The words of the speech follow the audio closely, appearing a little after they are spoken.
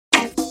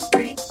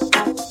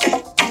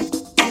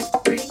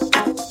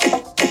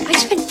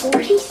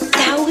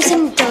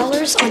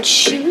Switch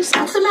shoes?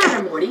 What's the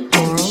matter, Morty?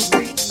 Laurel,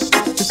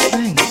 the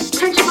thing.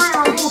 Can't you buy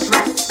our whole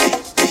dress?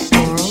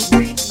 Laurel,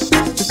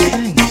 the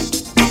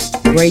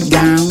thing. Great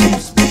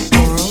gowns.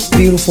 Laurel,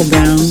 beautiful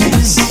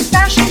gowns.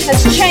 Fashion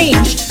has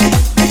changed.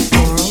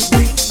 Laurel,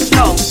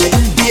 No,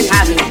 it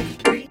hasn't.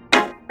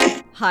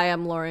 Hi,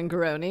 I'm Lauren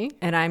Garoni.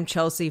 And I'm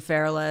Chelsea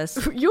Fairless.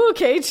 You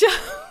okay,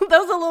 Chelsea? That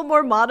was a little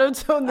more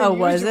monotone than Oh, usual.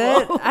 was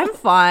it? I'm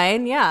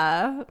fine,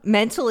 yeah.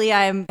 Mentally,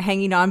 I'm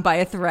hanging on by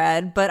a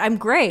thread, but I'm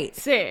great.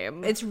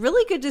 Same. It's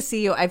really good to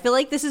see you. I feel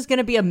like this is going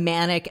to be a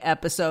manic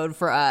episode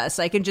for us.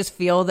 I can just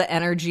feel the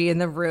energy in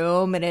the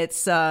room, and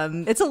it's a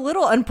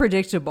little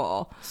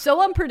unpredictable.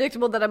 So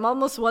unpredictable that I'm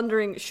almost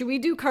wondering, should we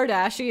do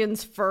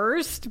Kardashians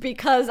first?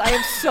 Because I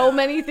have so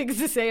many things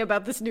to say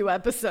about this new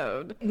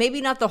episode. Maybe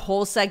not the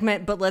whole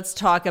segment, but let's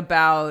talk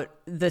about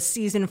the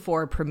season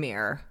 4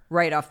 premiere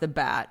right off the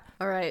bat.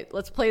 All right,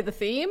 let's play the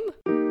theme.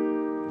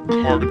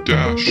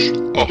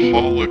 Kardashians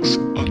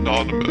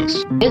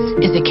Anonymous. This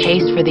is a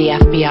case for the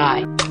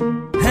FBI.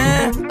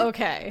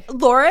 Okay.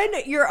 Lauren,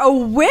 you're a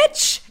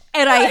witch,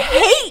 and I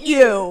hate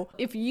you.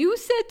 If you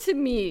said to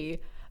me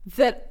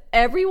that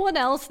everyone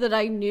else that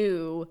I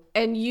knew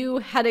and you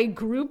had a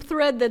group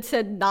thread that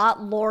said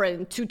not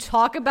Lauren to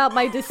talk about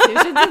my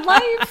decisions in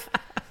life,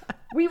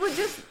 we would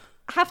just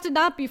have to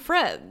not be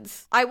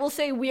friends. I will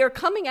say we are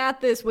coming at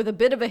this with a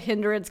bit of a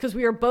hindrance because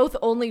we are both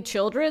only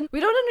children.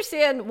 We don't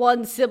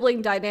understand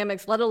sibling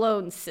dynamics, let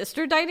alone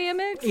sister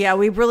dynamics. Yeah,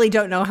 we really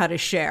don't know how to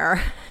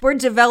share. We're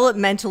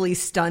developmentally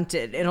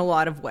stunted in a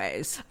lot of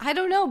ways. I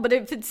don't know, but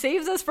if it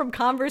saves us from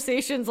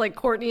conversations like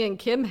Kourtney and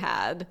Kim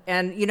had.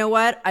 And you know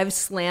what? I've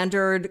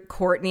slandered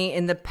Kourtney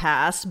in the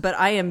past, but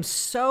I am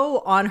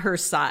so on her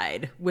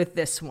side with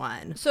this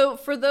one. So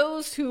for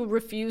those who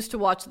refuse to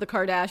watch the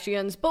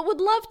Kardashians but would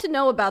love to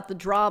know about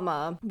the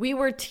drama, we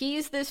were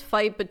teased this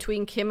fight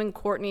between Kim and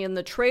Kourtney in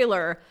the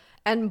trailer,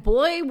 and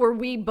boy were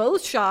we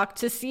both shocked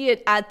to see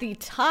it at the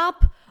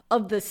top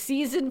of the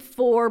season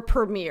 4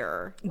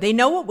 premiere. They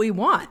know what we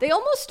want. They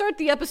almost start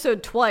the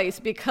episode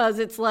twice because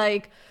it's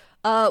like,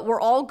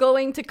 we're all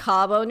going to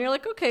Cabo, and you're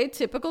like, okay,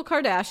 typical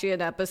Kardashian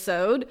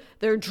episode.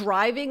 They're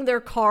driving their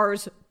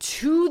cars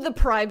to the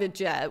private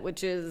jet,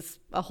 which is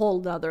a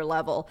whole nother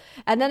level.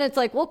 And then it's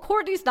like, well,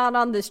 Kourtney's not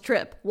on this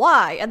trip.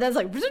 Why? And then it's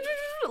like,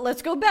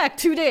 let's go back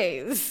 2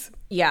 days.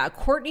 Yeah,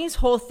 Kourtney's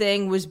whole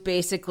thing was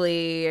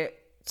basically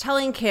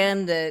telling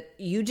Kim that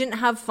you didn't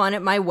have fun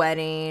at my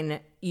wedding.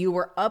 You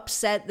were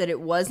upset that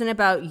it wasn't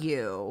about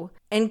you.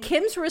 And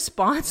Kim's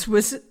response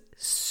was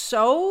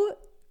so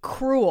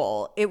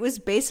cruel. It was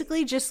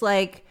basically just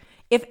like,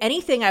 if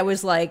anything, I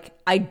was like,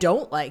 I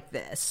don't like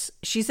this.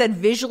 She said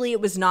visually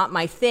it was not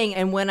my thing.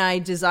 And when I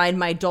designed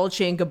my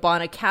Dolce &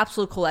 Gabbana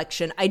capsule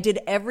collection, I did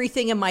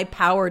everything in my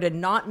power to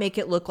not make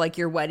it look like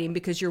your wedding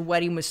because your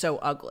wedding was so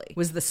ugly,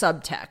 was the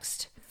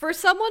subtext. For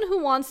someone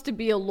who wants to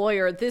be a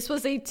lawyer, this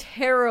was a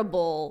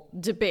terrible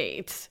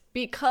debate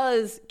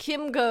because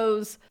Kim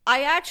goes,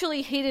 I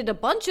actually hated a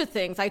bunch of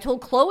things. I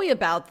told Khloe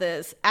about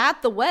this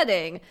at the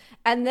wedding.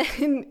 And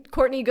then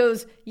Kourtney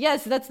goes,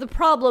 yes, that's the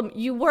problem.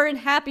 You weren't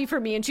happy for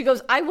me. And she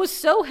goes, I was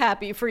so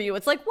happy for you.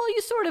 It's like, well, you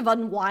sort of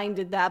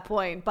unwinded that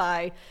point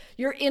by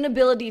your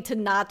inability to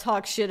not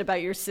talk shit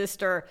about your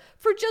sister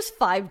for just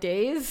 5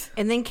 days.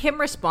 And then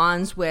Kim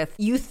responds with,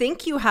 you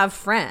think you have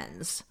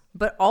friends,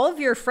 but all of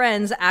your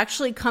friends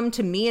actually come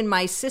to me and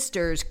my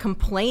sisters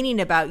complaining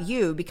about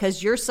you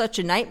because you're such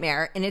a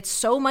nightmare. And it's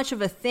so much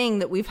of a thing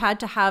that we've had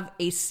to have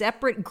a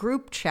separate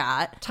group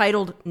chat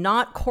titled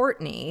Not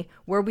Kourtney,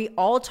 where we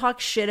all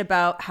talk shit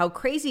about how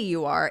crazy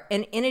you are.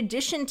 And in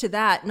addition to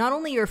that, not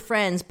only your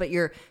friends, but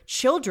your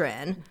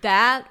children.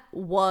 That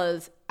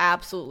was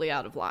absolutely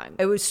out of line.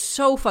 It was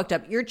so fucked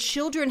up. Your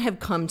children have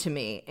come to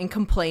me and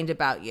complained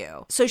about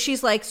you. So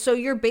she's like, so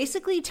you're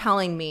basically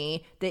telling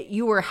me that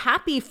you were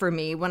happy for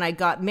me when I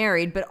got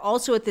married, but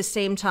also at the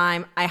same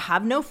time, I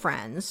have no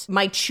friends.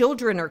 My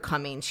children are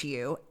coming to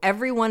you.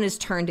 Everyone is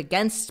turned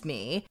against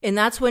me. And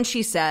that's when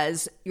she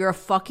says, you're a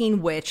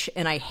fucking witch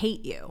and I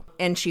hate you.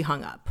 And she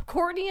hung up.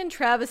 Kourtney and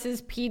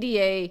Travis's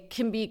PDA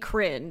can be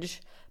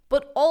cringe,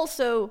 but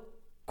also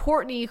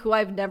Kourtney, who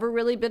I've never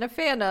really been a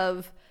fan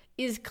of,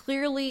 is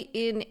clearly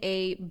in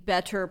a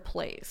better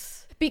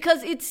place.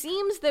 Because it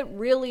seems that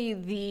really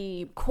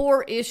the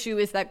core issue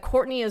is that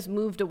Kourtney has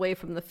moved away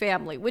from the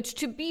family, which,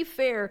 to be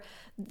fair,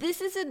 this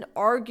is an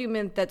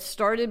argument that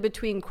started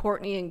between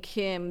Kourtney and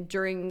Kim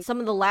during some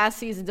of the last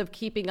seasons of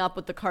Keeping Up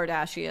with the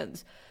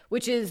Kardashians,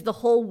 which is the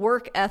whole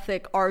work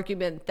ethic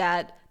argument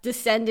that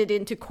descended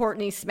into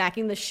Kourtney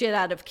smacking the shit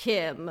out of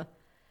Kim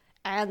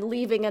and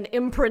leaving an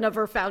imprint of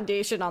her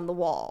foundation on the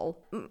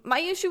wall.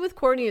 My issue with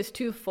Kourtney is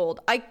twofold.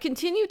 I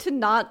continue to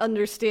not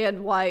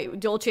understand why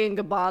Dolce &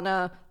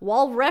 Gabbana,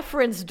 while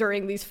referenced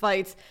during these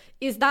fights,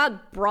 is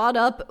not brought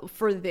up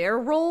for their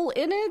role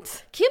in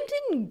it. Kim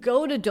didn't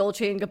go to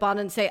Dolce & Gabbana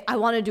and say, I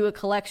want to do a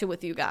collection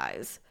with you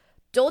guys.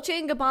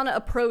 Dolce & Gabbana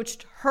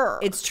approached her.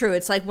 It's true.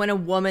 It's like when a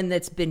woman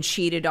that's been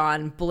cheated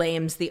on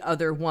blames the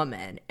other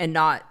woman and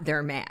not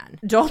their man.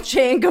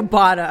 Dolce &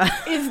 Gabbana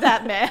is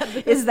that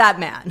man. is that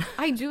man.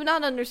 I do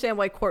not understand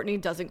why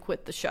Kourtney doesn't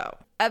quit the show.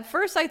 At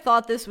first, I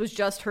thought this was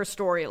just her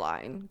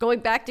storyline, going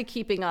back to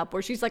Keeping Up,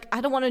 where she's like,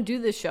 I don't want to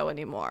do this show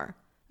anymore.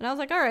 And I was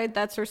like, all right,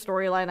 that's her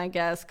storyline, I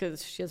guess,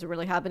 because she doesn't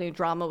really have any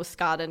drama with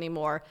Scott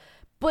anymore.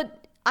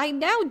 But I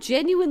now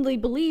genuinely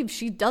believe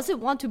she doesn't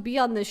want to be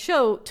on this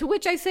show, to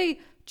which I say,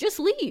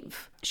 just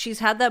leave. She's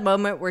had that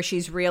moment where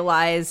she's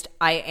realized,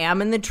 I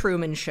am in the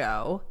Truman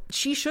Show.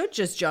 She should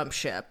just jump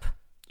ship.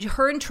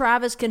 Her and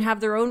Travis can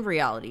have their own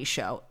reality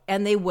show,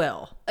 and they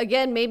will.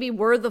 Again, maybe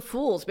we're the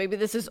fools. Maybe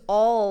this is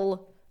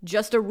all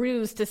just a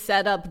ruse to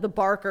set up the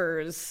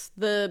Barkers,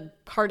 the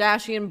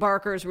Kardashian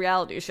Barkers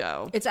reality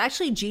show. It's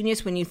actually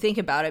genius when you think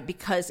about it,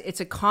 because it's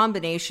a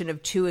combination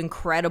of two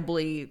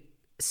incredibly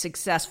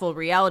successful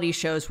reality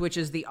shows, which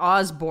is the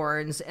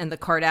Osbournes and the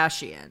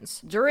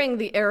Kardashians. During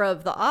the era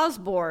of the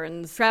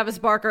Osbournes, Travis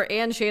Barker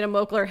and Shayna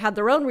Moakler had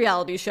their own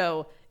reality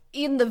show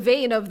in the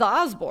vein of the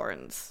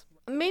Osbournes.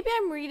 Maybe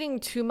I'm reading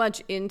too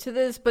much into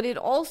this, but it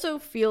also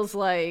feels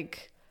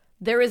like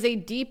there is a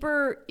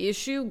deeper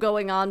issue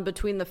going on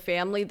between the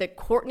family that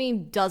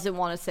Kourtney doesn't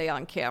want to say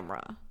on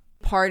camera.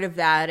 Part of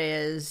that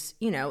is,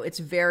 it's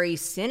very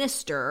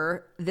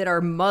sinister that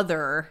our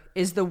mother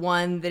is the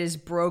one that is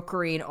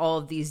brokering all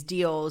of these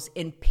deals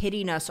and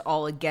pitting us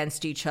all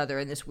against each other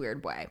in this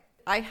weird way.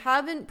 I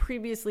haven't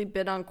previously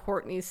been on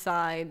Kourtney's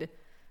side,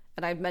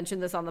 and I've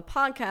mentioned this on the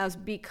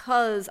podcast,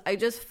 because I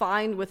just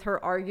find with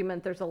her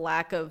argument there's a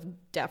lack of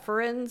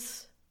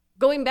deference.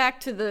 Going back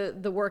to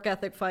the work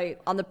ethic fight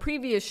on the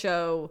previous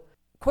show,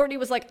 Kourtney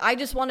was like, I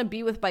just want to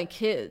be with my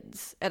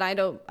kids, and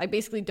I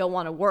basically don't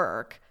want to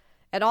work.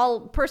 And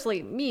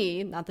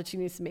personally, not that she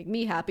needs to make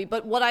me happy,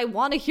 but what I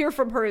want to hear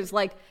from her is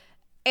like,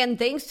 and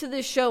thanks to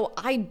this show,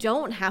 I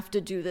don't have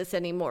to do this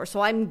anymore.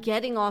 So I'm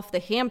getting off the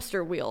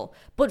hamster wheel.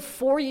 But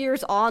 4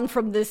 years on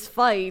from this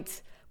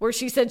fight, where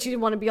she said she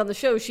didn't want to be on the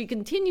show, she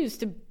continues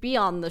to be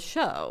on the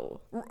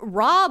show.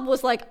 Rob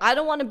was like, I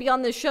don't want to be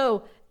on this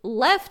show,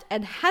 left,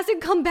 and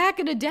hasn't come back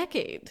in a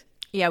decade.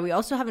 Yeah, we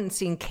also haven't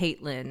seen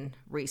Caitlyn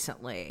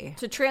recently.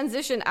 To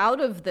transition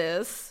out of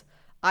this,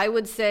 I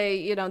would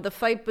say, the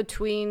fight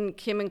between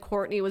Kim and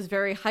Kourtney was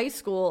very high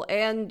school,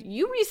 and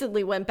you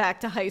recently went back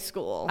to high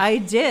school. I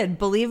did,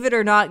 believe it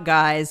or not,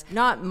 guys.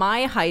 Not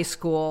my high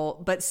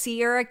school, but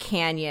Sierra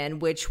Canyon,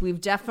 which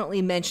we've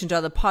definitely mentioned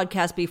on the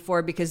podcast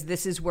before, because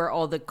this is where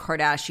all the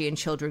Kardashian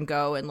children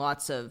go, and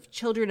lots of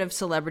children of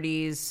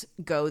celebrities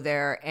go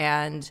there.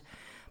 And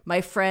my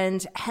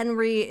friend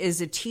Henry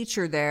is a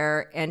teacher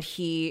there, and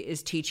he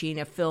is teaching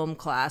a film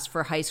class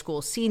for high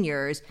school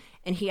seniors,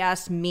 and he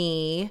asked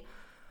me,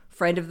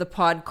 friend of the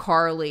pod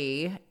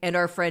Carly, and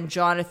our friend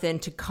Jonathan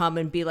to come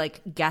and be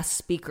like guest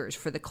speakers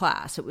for the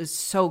class. It was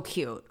so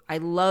cute. I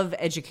love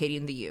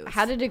educating the youth.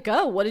 How did it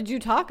go? What did you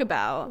talk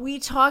about? We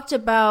talked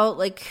about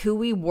like who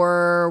we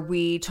were.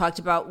 We talked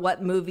about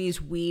what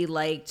movies we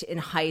liked in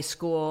high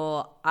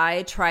school.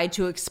 I tried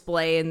to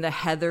explain the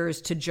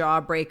Heathers to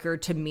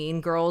Jawbreaker to Mean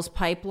Girls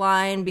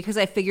pipeline, because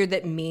I figured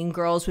that Mean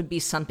Girls would be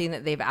something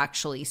that they've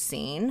actually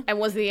seen. And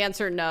was the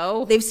answer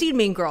no? They've seen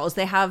Mean Girls.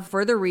 They have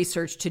further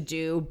research to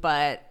do,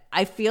 but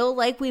I feel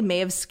like we may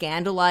have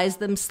scandalized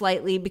them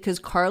slightly, because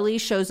Carly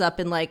shows up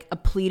in like a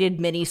pleated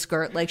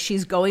miniskirt, like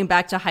she's going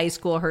back to high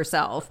school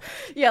herself.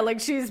 Yeah, like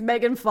she's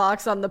Megan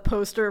Fox on the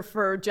poster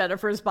for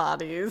Jennifer's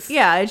Bodies.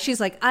 Yeah, and she's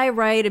like, I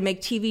write and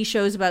make TV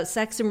shows about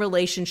sex and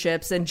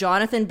relationships, and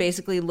Jonathan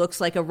basically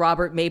looks like a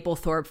Robert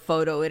Mapplethorpe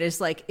photo. It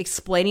is like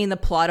explaining the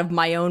plot of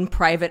My Own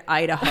Private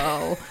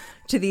Idaho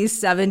to these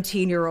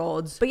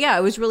 17-year-olds. But yeah,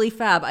 it was really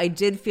fab. I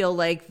did feel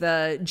like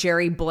the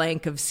Jerry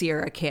Blank of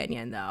Sierra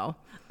Canyon, though.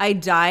 I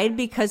died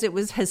because it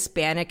was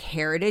Hispanic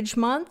Heritage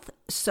Month.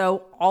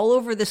 So all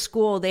over the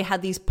school, they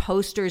had these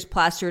posters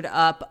plastered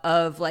up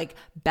of like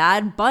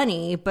Bad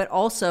Bunny, but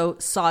also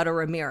Sada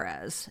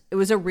Ramirez. It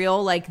was a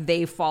real like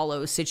they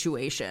follow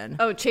situation.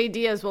 Oh, Che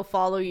Diaz will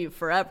follow you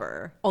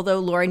forever. Although,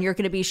 Lauren, you're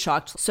going to be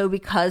shocked. So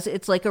because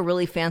it's like a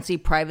really fancy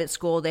private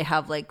school, they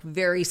have like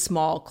very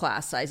small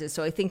class sizes.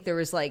 So I think there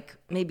was like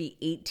maybe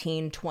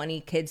 18,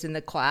 20 kids in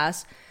the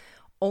class.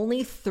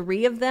 Only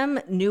 3 of them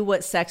knew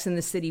what Sex and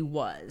the City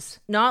was.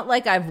 Not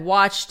like I've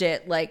watched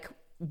it, like,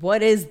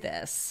 what is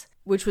this?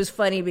 Which was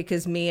funny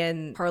because me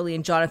and Carly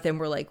and Jonathan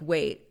were like,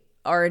 wait,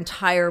 our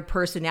entire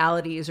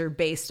personalities are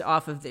based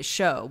off of this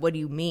show. What do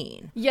you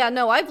mean? Yeah,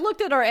 no, I've looked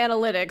at our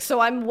analytics,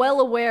 so I'm well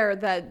aware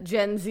that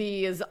Gen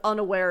Z is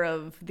unaware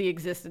of the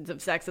existence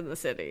of Sex and the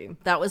City.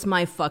 That was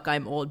my fuck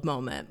I'm old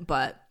moment,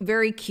 but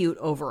very cute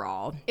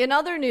overall. In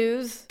other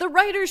news, the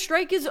writer's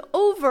strike is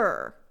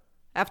over.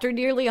 After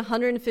nearly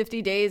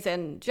 150 days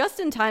and just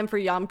in time for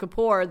Yom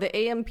Kippur, the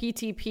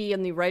AMPTP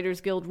and the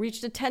Writers Guild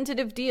reached a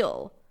tentative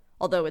deal,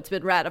 although it's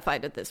been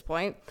ratified at this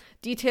point.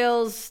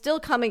 Details still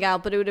coming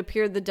out, but it would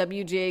appear the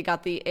WGA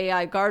got the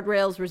AI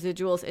guardrails,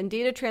 residuals, and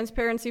data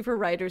transparency for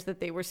writers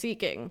that they were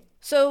seeking.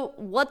 So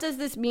what does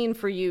this mean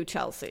for you,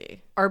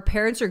 Chelsea? Our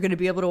parents are going to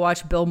be able to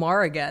watch Bill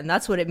Maher again.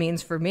 That's what it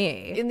means for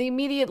me. In the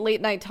immediate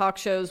late-night talk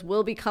shows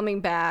will be coming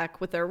back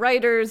with their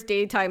writers.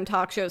 Daytime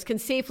talk shows can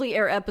safely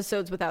air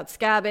episodes without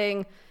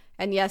scabbing.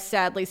 And yes,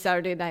 sadly,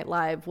 Saturday Night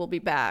Live will be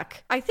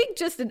back. I think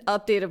just an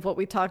update of what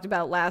we talked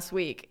about last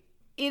week.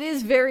 It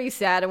is very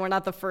sad, and we're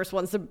not the first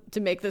ones to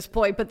make this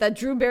point, but that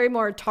Drew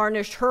Barrymore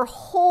tarnished her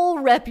whole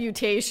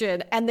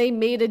reputation, and they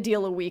made a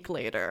deal a week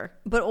later.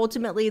 But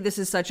ultimately, this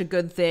is such a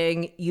good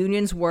thing.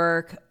 Unions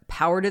work,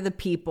 power to the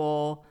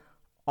people,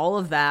 all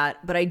of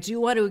that. But I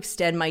do want to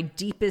extend my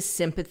deepest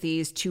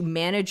sympathies to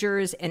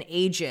managers and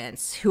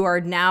agents who are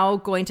now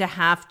going to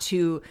have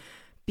to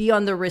be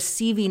on the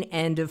receiving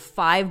end of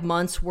 5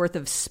 months worth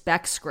of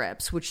spec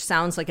scripts, which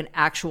sounds like an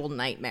actual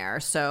nightmare.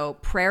 So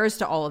prayers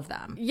to all of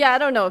them. Yeah, I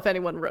don't know if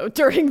anyone wrote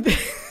during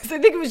this. I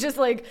think it was just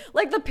like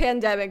the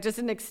pandemic, just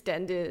an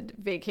extended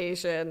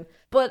vacation.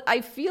 But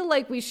I feel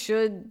like we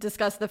should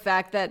discuss the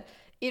fact that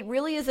it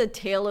really is a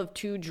tale of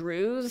two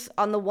Drews.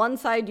 On the one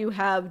side, you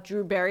have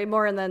Drew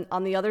Barrymore, and then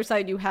on the other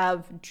side, you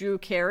have Drew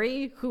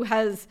Carey, who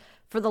has,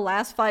 for the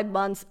last 5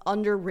 months,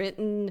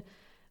 underwritten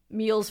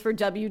meals for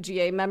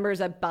WGA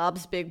members at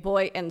Bob's Big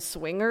Boy and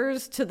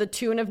Swingers to the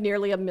tune of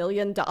nearly $1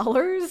 million.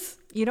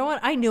 You know what?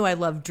 I knew I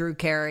loved Drew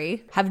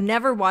Carey. Have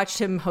never watched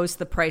him host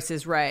The Price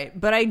is Right,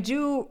 but I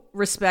do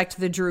respect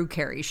the Drew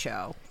Carey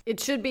show. It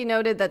should be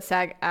noted that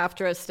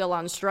SAG-AFTRA is still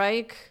on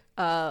strike,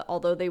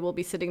 although they will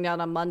be sitting down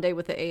on Monday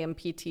with the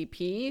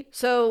AMPTP.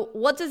 So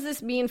what does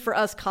this mean for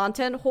us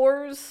content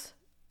whores?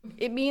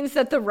 It means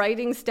that the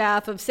writing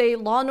staff of, say,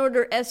 Law &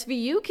 Order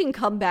SVU can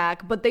come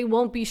back, but they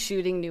won't be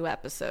shooting new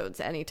episodes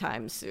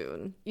anytime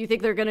soon. You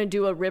think they're going to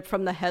do a rip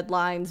from the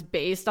headlines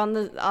based on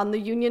the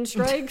union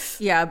strikes?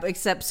 Yeah,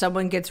 except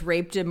someone gets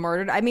raped and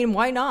murdered. I mean,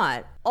 why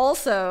not?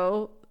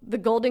 Also, the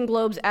Golden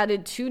Globes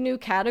added 2 new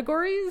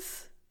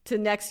categories to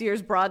next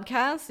year's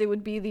broadcast. It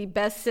would be the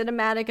Best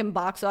Cinematic and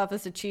Box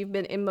Office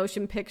Achievement in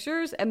Motion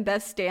Pictures and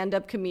Best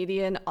Stand-Up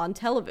Comedian on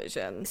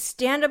Television.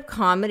 Stand-up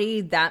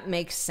comedy, that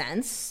makes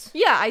sense.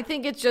 Yeah, I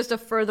think it's just a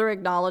further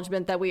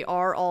acknowledgement that we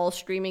are all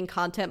streaming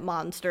content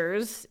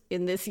monsters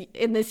in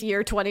this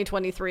year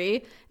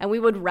 2023, and we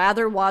would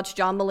rather watch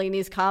John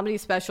Mulaney's comedy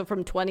special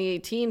from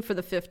 2018 for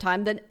the 5th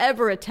time than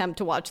ever attempt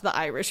to watch The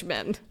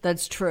Irishman.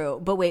 That's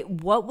true. But wait,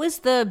 what was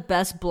the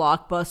Best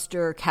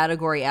Blockbuster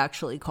category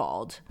actually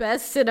called?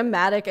 Best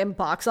Cinematic and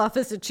Box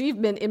Office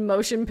Achievement in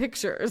Motion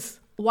Pictures.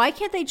 Why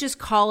can't they just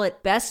call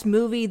it Best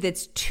Movie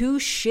that's too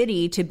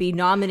shitty to be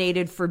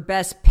nominated for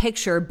Best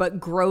Picture but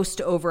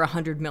grossed over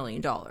 $100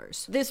 million?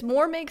 This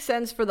more makes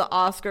sense for the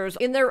Oscars.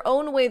 In their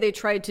own way, they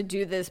tried to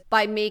do this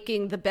by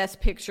making the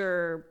Best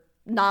Picture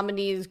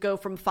nominees go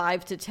from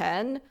 5 to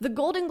 10. The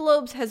Golden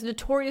Globes has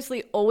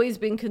notoriously always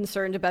been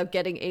concerned about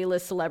getting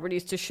A-list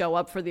celebrities to show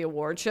up for the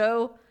award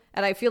show.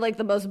 And I feel like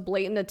the most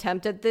blatant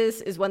attempt at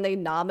this is when they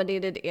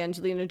nominated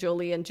Angelina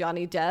Jolie and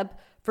Johnny Depp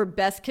for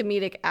Best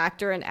Comedic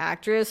Actor and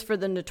Actress for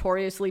the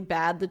notoriously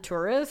bad The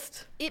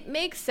Tourist. It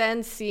makes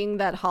sense seeing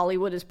that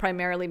Hollywood is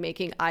primarily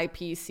making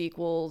IP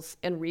sequels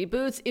and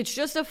reboots. It's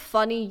just a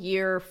funny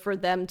year for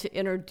them to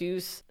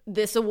introduce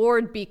this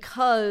award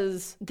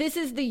because this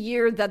is the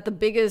year that the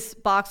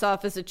biggest box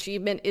office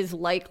achievement is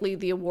likely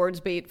the awards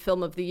bait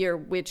film of the year,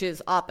 which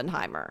is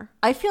Oppenheimer.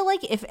 I feel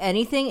like if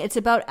anything, it's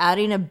about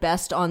adding a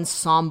Best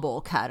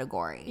Ensemble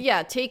category.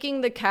 Yeah,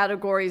 taking the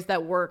categories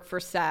that work for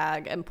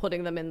SAG and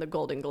putting them in the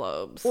Golden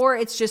Globes. Or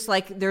it's just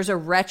like there's a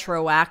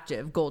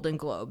retroactive Golden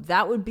Globe.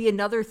 That would be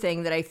another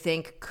thing that I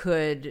think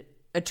could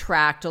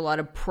attract a lot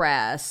of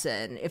press,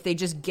 and if they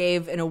just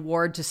gave an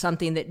award to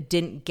something that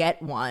didn't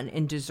get one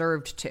and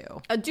deserved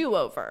to. A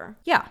do-over.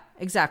 Yeah,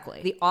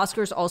 exactly. The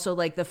Oscars also,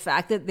 like, the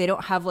fact that they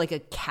don't have like a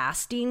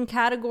casting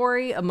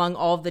category among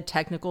all of the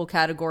technical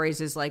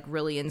categories is like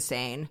really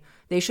insane.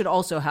 They should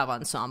also have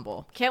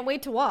ensemble. Can't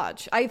wait to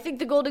watch. I think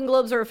the Golden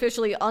Globes are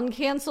officially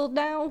uncanceled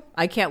now.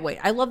 I can't wait.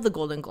 I love the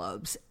Golden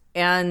Globes.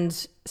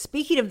 And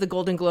speaking of the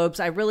Golden Globes,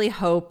 I really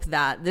hope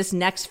that this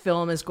next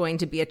film is going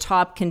to be a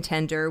top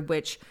contender,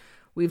 which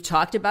we've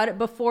talked about it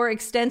before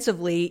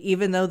extensively,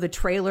 even though the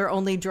trailer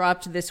only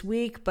dropped this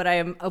week. But I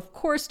am, of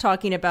course,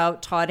 talking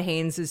about Todd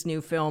Haynes' new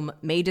film,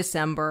 May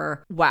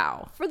December.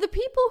 Wow. For the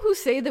people who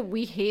say that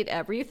we hate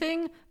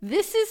everything,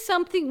 this is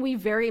something we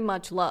very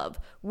much love.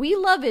 We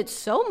love it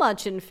so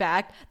much, in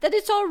fact, that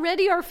it's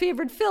already our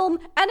favorite film,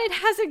 and it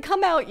hasn't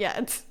come out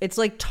yet. It's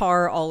like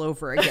Tar all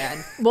over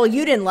again. Well,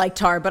 you didn't like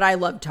Tar, but I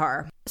love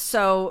Tar.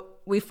 So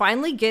we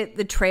finally get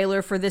the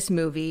trailer for this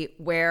movie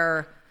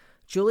where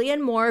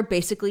Julianne Moore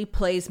basically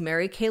plays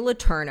Mary Kay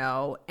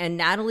Letourneau, and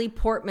Natalie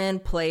Portman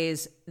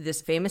plays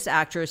this famous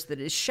actress that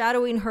is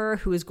shadowing her,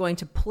 who is going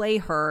to play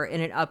her in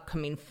an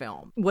upcoming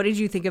film. What did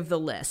you think of the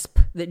lisp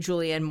that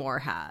Julianne Moore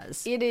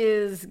has? It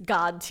is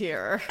God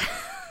tier.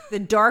 The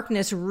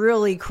darkness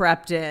really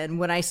crept in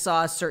when I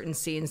saw certain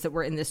scenes that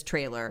were in this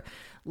trailer.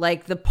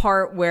 Like the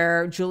part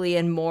where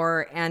Julianne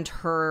Moore and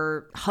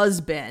her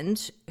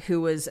husband, who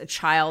was a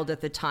child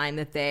at the time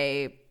that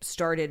they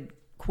started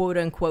quote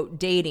unquote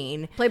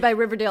dating. Played by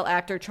Riverdale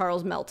actor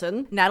Charles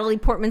Melton. Natalie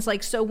Portman's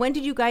like, so when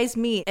did you guys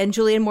meet? And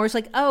Julianne Moore's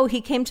like, oh,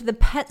 he came to the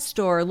pet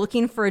store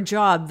looking for a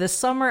job the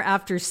summer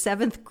after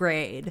 7th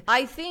grade.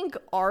 I think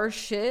our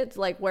shit,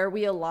 like where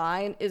we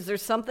align, is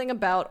there's something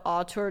about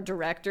auteur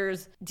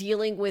directors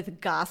dealing with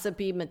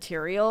gossipy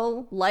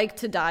material, like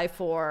To Die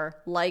For,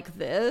 like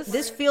this.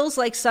 This feels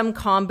like some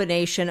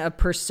combination of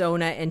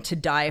Persona and To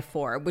Die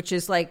For, which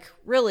is like,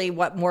 really,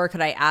 what more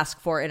could I ask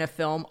for in a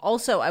film?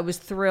 Also, I was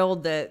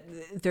thrilled that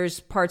there's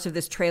parts of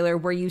this trailer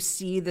where you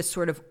see the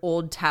sort of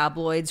old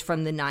tabloids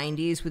from the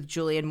 90s with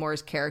Julianne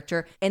Moore's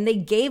character, and they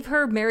gave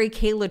her Mary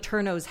Kay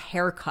Letourneau's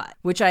haircut,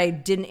 which I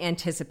didn't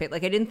anticipate.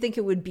 Like, I didn't think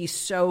it would be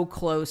so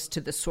close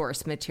to the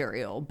source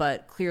material,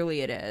 but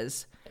clearly it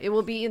is. It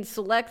will be in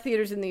select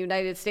theaters in the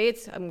United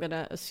States. I'm going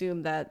to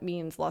assume that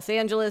means Los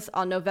Angeles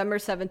on November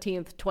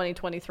 17th,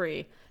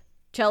 2023.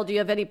 Chell, do you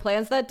have any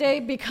plans that day?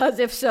 Because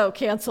if so,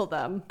 cancel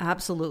them.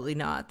 Absolutely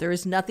not. There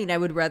is nothing I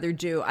would rather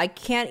do. I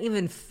can't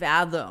even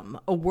fathom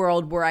a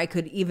world where I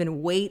could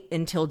even wait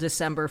until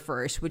December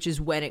 1st, which is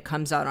when it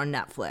comes out on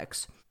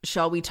Netflix.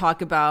 Shall we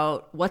talk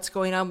about what's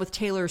going on with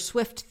Taylor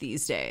Swift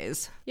these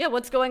days? Yeah,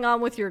 what's going on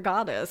with your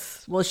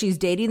goddess? Well, she's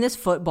dating this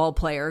football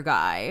player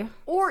guy.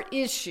 Or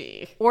is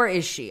she? Or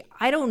is she?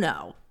 I don't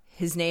know.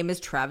 His name is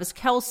Travis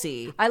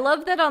Kelce. I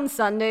love that on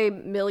Sunday,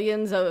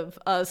 millions of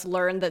us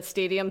learned that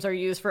stadiums are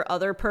used for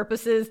other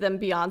purposes than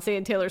Beyonce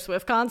and Taylor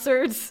Swift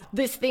concerts.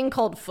 This thing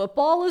called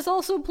football is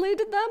also played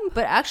in them.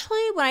 But actually,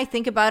 when I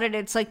think about it,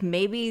 it's like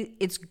maybe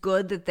it's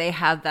good that they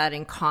have that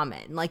in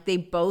common. Like they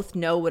both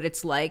know what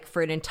it's like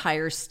for an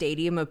entire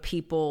stadium of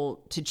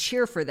people to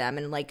cheer for them.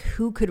 And like,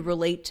 who could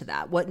relate to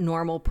that? What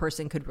normal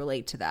person could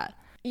relate to that?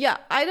 Yeah,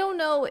 I don't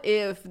know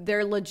if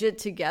they're legit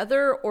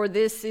together or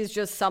this is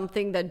just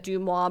something that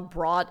Dumois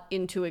brought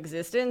into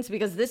existence,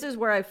 because this is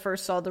where I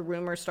first saw the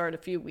rumor start a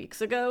few weeks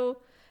ago.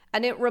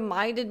 And it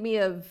reminded me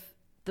of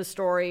the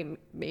story,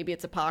 maybe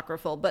it's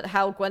apocryphal, but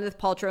how Gwyneth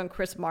Paltrow and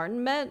Chris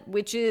Martin met,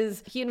 which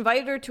is he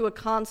invited her to a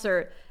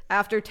concert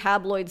after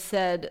tabloids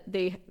said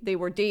they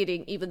were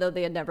dating, even though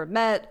they had never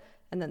met,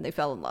 and then they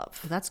fell in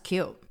love. That's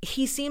cute.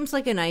 He seems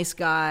like a nice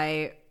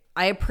guy.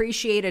 I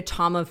appreciate a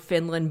Tom of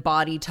Finland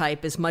body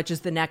type as much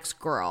as the next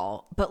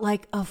girl, but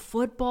like a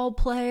football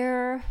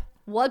player?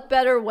 What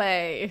better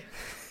way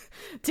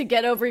to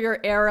get over your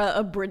era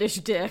of British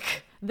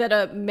dick than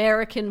an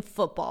American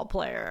football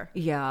player?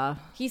 Yeah.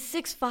 He's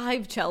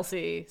 6'5",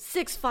 Chelsea.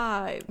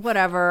 6'5".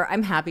 Whatever.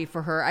 I'm happy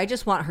for her. I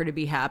just want her to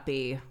be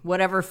happy,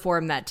 whatever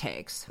form that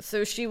takes.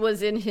 So she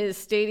was in his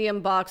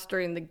stadium box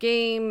during the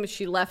game.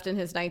 She left in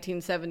his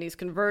 1970s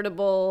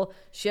convertible.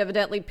 She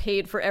evidently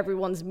paid for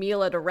everyone's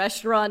meal at a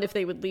restaurant if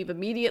they would leave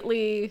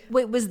immediately.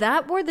 Wait, was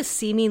that where the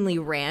seemingly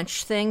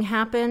ranch thing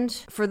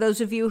happened? For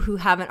those of you who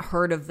haven't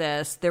heard of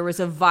this, there was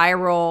a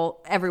viral...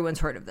 Everyone's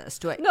heard of this.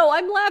 No,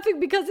 I'm laughing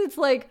because it's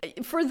like...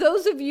 For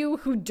those of you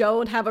who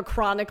don't have a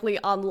chronically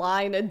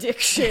online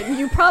addiction,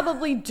 you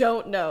probably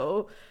don't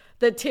know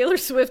that Taylor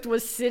Swift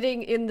was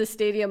sitting in the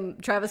stadium,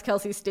 Travis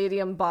Kelce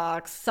stadium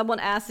box. Someone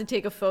asked to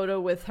take a photo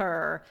with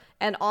her,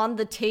 and on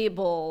the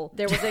table,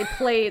 there was a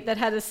plate that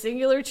had a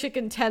singular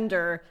chicken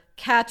tender,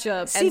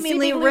 ketchup, and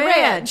seemingly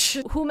ranch.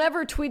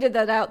 Whomever tweeted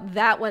that out,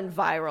 that went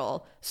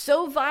viral.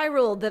 So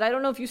viral that I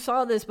don't know if you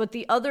saw this, but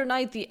the other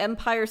night, the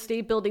Empire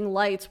State Building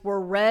lights were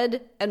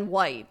red and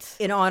white.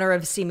 In honor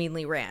of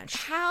seemingly ranch.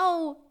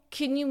 How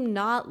can you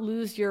not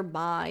lose your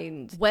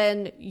mind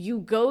when you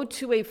go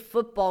to a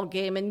football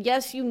game and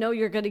yes, you know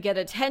you're going to get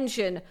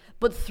attention,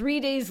 but 3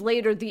 days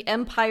later, the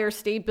Empire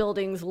State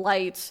Building's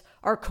lights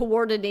are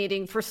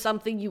coordinating for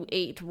something you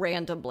ate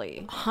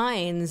randomly?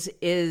 Heinz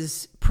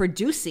is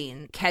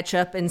producing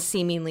ketchup and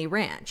seemingly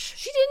ranch.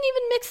 She didn't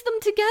even mix them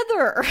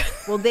together.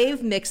 Well,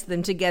 they've mixed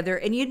them together,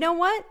 and you know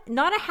what?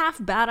 Not a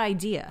half bad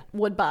idea.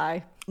 Would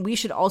buy. We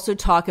should also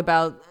talk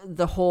about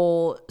the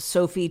whole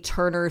Sophie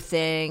Turner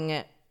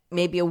thing.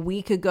 Maybe a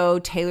week ago,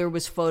 Taylor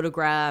was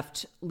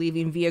photographed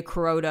leaving Via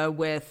Carota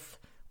with,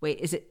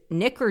 wait, is it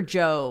Nick or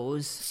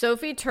Joe's?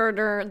 Sophie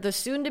Turner, the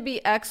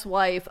soon-to-be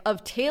ex-wife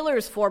of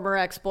Taylor's former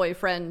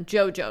ex-boyfriend,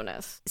 Joe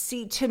Jonas.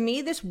 See, to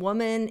me, this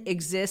woman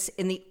exists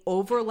in the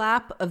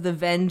overlap of the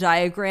Venn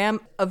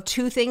diagram of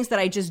two things that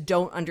I just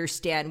don't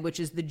understand, which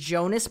is the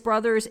Jonas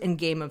Brothers and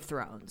Game of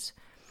Thrones.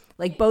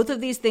 Like, both of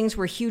these things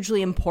were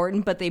hugely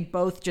important, but they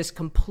both just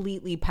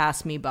completely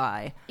passed me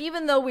by.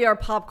 Even though we are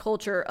pop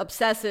culture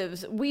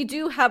obsessives, we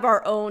do have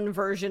our own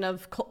version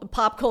of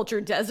pop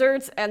culture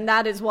deserts, and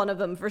that is one of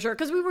them for sure.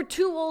 Because we were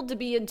too old to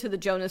be into the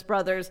Jonas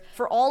Brothers.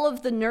 For all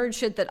of the nerd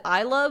shit that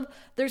I love,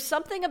 there's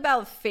something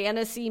about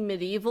fantasy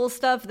medieval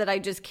stuff that I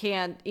just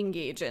can't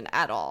engage in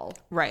at all.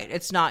 Right.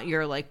 It's not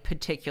your, like,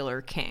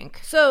 particular kink.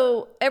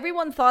 So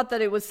everyone thought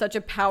that it was such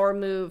a power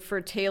move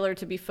for Taylor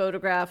to be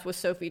photographed with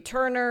Sophie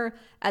Turner.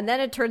 And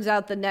then it turns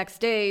out the next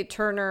day,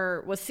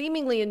 Turner was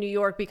seemingly in New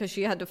York because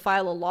she had to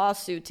file a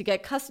lawsuit to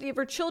get custody of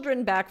her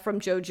children back from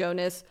Joe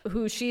Jonas,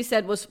 who she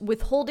said was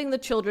withholding the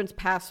children's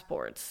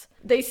passports.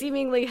 They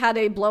seemingly had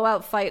a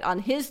blowout fight on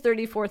his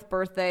 34th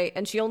birthday,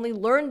 and she only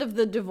learned of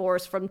the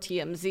divorce from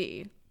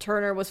TMZ.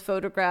 Turner was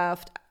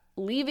photographed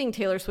leaving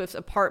Taylor Swift's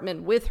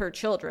apartment with her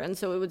children.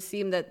 So it would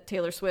seem that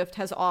Taylor Swift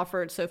has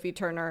offered Sophie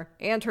Turner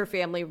and her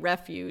family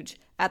refuge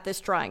at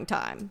this trying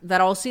time. That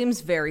all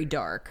seems very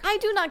dark. I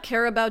do not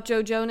care about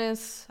Joe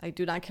Jonas. I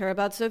do not care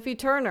about Sophie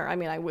Turner. I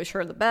mean, I wish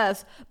her the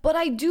best, but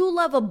I do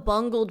love a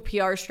bungled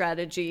PR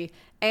strategy.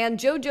 And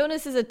Joe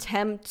Jonas's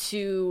attempt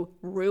to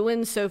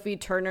ruin Sophie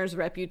Turner's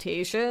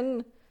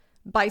reputation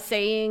by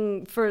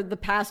saying for the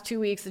past 2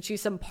 weeks that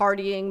she's some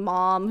partying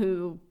mom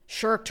who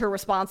shirked her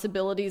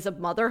responsibilities of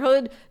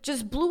motherhood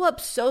just blew up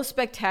so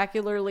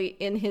spectacularly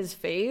in his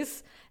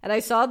face. And I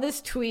saw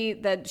this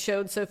tweet that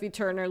showed Sophie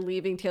Turner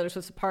leaving Taylor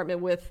Swift's apartment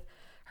with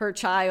her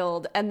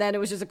child, and then it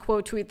was just a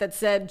quote tweet that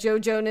said, Joe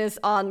Jonas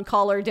on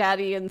Call Her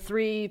Daddy in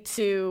 3,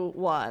 2,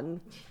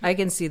 1. I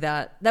can see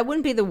that. That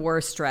wouldn't be the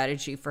worst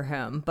strategy for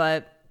him,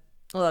 but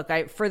look,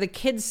 for the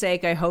kids'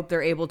 sake, I hope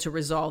they're able to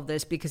resolve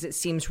this because it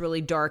seems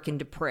really dark and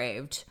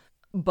depraved.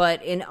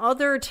 But in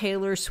other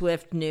Taylor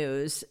Swift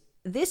news,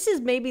 this is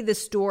maybe the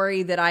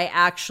story that I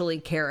actually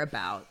care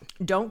about.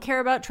 Don't care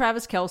about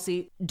Travis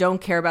Kelce.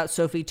 Don't care about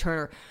Sophie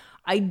Turner.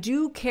 I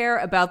do care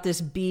about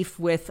this beef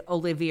with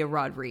Olivia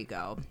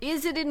Rodrigo.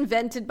 Is it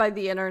invented by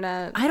the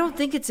internet? I don't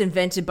think it's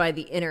invented by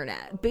the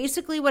internet.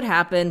 Basically what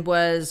happened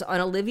was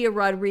on Olivia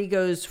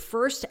Rodrigo's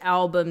first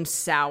album,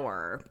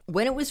 Sour,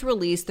 when it was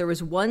released, there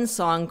was one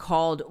song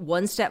called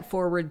One Step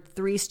Forward,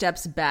 Three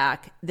Steps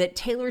Back that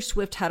Taylor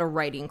Swift had a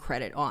writing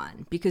credit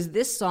on because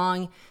this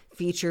song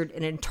featured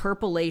an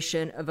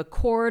interpolation of a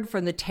chord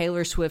from the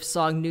Taylor Swift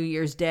song New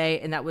Year's Day,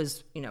 and that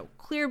was,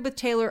 cleared with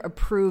Taylor,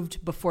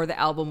 approved before the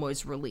album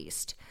was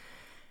released.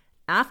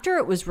 After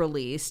it was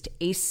released,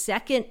 a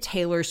second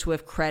Taylor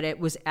Swift credit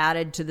was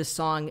added to the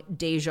song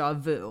Deja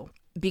Vu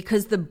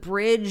because the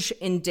bridge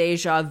in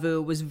Deja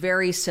Vu was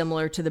very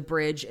similar to the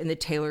bridge in the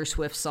Taylor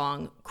Swift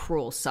song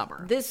Cruel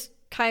Summer. This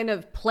kind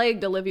of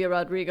plagued Olivia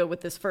Rodrigo with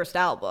this first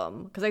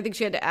album because I think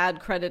she had to add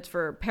credits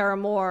for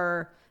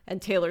Paramore and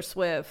Taylor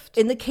Swift.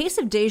 In the case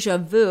of Deja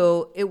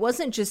Vu, it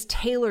wasn't just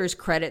Taylor's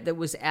credit that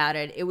was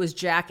added. It was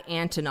Jack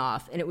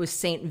Antonoff and it was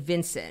St.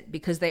 Vincent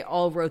because they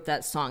all wrote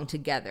that song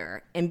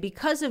together. And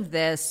because of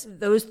this,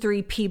 those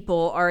three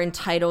people are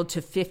entitled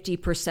to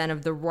 50%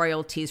 of the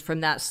royalties from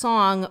that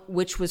song,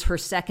 which was her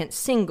second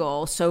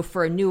single. So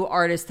for a new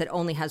artist that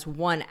only has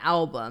one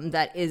album,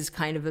 that is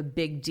kind of a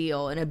big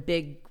deal and a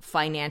big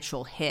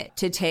financial hit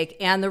to take.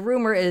 And the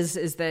rumor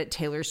is that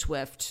Taylor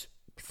Swift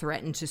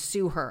threatened to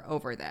sue her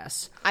over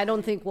this. I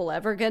don't think we'll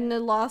ever get in a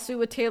lawsuit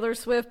with Taylor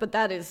Swift, but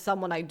that is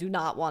someone I do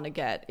not want to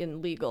get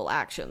in legal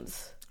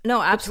actions. No,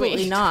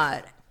 absolutely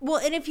not. Well,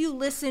 and if you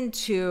listen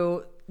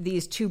to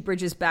these two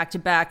bridges back to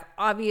back,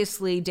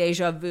 obviously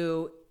Deja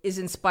Vu is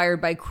inspired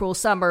by Cruel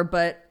Summer,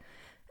 but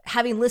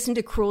having listened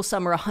to Cruel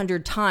Summer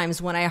 100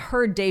 times, when I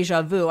heard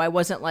Deja Vu, I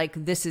wasn't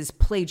like, this is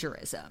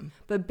plagiarism.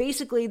 But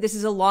basically, this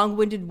is a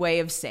long-winded way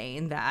of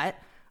saying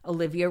that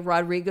Olivia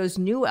Rodrigo's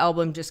new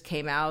album just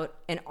came out,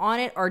 and on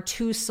it are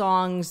two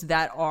songs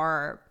that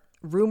are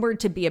rumored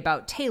to be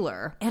about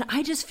Taylor, and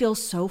I just feel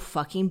so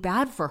fucking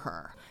bad for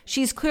her.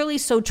 She's clearly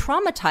so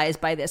traumatized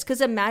by this, because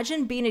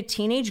imagine being a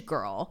teenage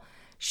girl.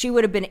 She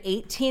would have been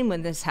 18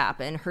 when this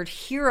happened. Her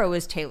hero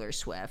is Taylor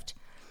Swift.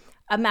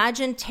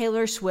 Imagine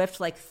Taylor Swift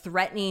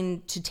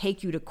threatening to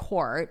take you to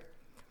court,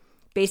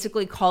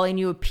 basically calling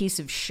you a piece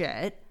of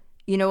shit.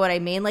 You know what I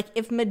mean?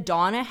 If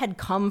Madonna had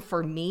come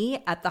for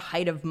me at the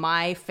height of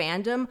my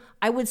fandom,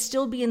 I would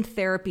still be in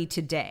therapy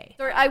today.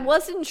 Sorry, I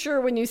wasn't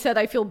sure when you said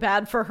I feel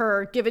bad for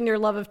her, given your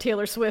love of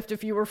Taylor Swift,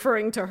 if you were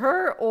referring to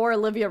her or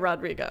Olivia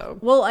Rodrigo.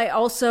 Well, I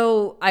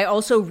also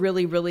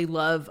really, really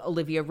love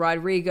Olivia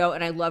Rodrigo,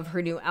 and I love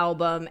her new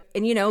album.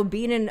 And,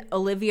 being an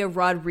Olivia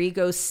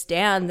Rodrigo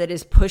stan that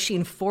is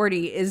pushing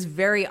 40 is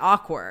very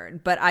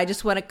awkward. But I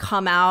just want to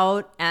come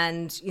out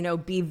and,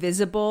 be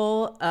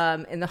visible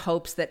in the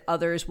hopes that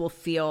others will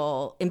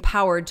feel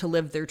empowered to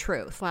live their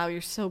truth. Wow, you're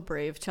so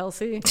brave,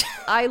 Chelsea.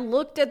 I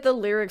looked at the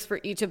lyrics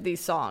for each of these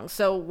songs.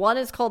 So one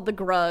is called The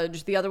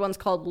Grudge, the other one's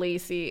called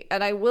Lacey,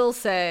 and I will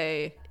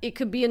say it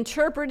could be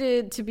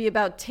interpreted to be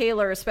about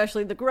Taylor,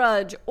 especially The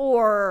Grudge,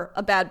 or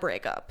a bad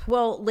breakup.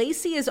 Well,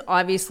 Lacey is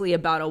obviously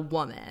about a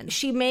woman.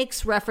 She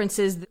makes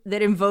references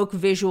that invoke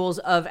visuals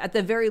of, at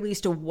the very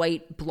least, a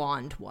white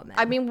blonde woman.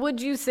 I mean,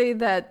 would you say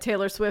that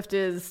Taylor Swift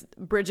is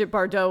Bridget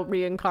Bardot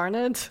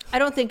reincarnate? I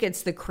don't think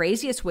it's the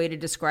craziest way to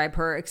describe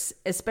her,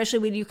 especially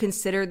when you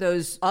consider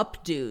those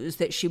updos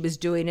that she was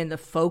doing in the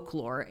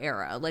folklore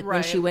era,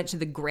 when she went to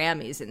the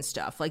Grammys and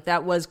stuff.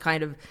 That was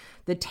kind of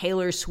the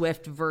Taylor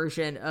Swift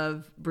version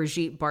of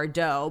Brigitte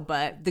Bardot,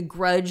 but The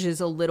Grudge is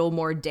a little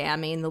more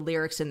damning, the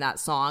lyrics in that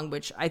song,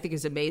 which I think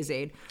is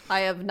amazing.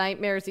 I have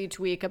nightmares each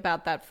week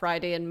about that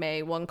Friday in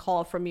May. One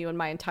call from you and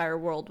my entire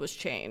world was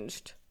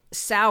changed.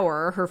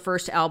 Sour, her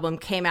first album,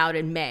 came out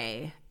in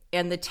May,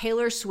 and the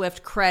Taylor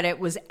Swift credit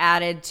was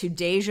added to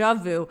Deja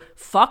Vu.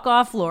 Fuck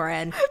off,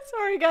 Lauren.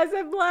 Sorry, guys,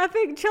 I'm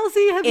laughing.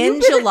 Chelsea,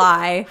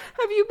 July.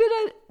 Have you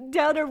been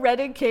down a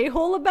Reddit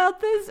K-hole about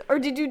this, or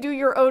did you do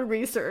your own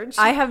research?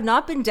 I have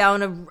not been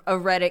down a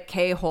Reddit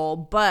K-hole,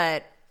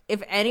 but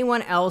if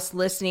anyone else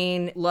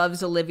listening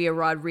loves Olivia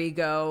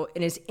Rodrigo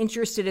and is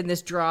interested in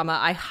this drama,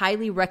 I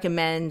highly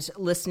recommend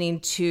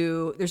listening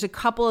to, there's a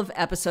couple of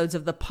episodes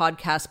of the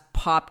podcast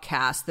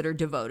Popcast that are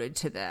devoted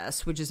to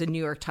this, which is a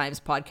New York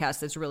Times podcast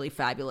that's really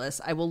fabulous.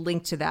 I will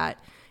link to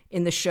that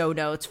in the show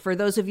notes for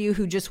those of you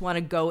who just want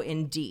to go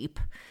in deep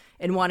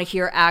and want to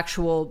hear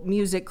actual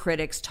music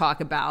critics talk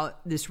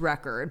about this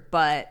record.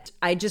 But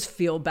I just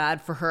feel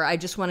bad for her. I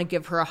just want to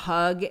give her a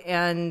hug.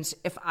 And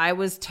if I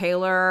was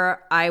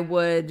Taylor, I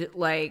would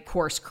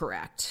course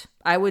correct.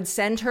 I would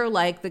send her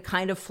the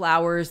kind of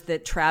flowers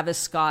that Travis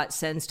Scott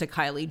sends to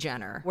Kylie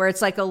Jenner, where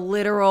it's a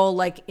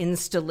literal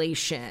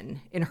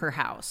installation in her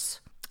house.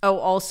 Oh,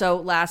 also,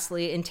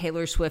 lastly, in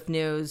Taylor Swift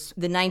news,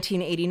 the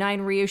 1989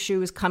 reissue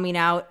is coming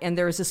out, and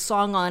there's a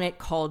song on it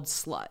called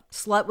Slut.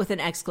 Slut with an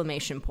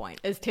exclamation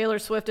point. Is Taylor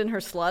Swift in her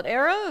slut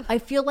era? I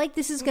feel like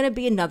this is going to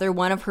be another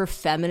one of her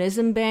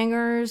feminism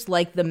bangers,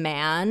 like The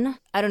Man.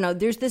 I don't know.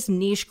 There's this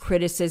niche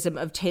criticism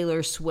of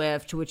Taylor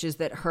Swift, which is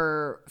that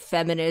her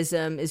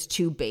feminism is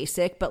too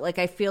basic. But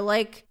I feel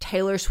like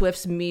Taylor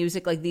Swift's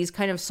music, these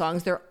kind of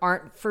songs, there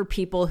aren't for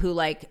people who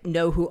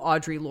know who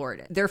Audre Lorde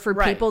is. They're for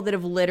people that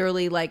have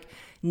literally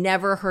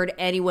never heard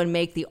anyone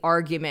make the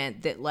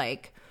argument that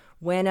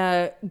when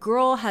a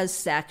girl has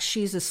sex,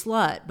 she's a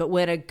slut. But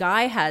when a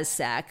guy has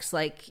sex,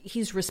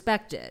 he's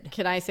respected.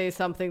 Can I say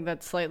something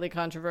that's slightly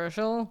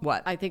controversial?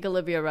 What? I think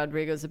Olivia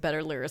Rodrigo is a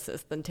better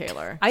lyricist than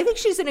Taylor. I think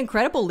she's an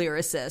incredible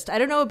lyricist. I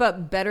don't know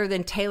about better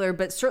than Taylor,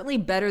 but certainly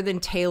better than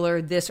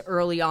Taylor this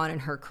early on in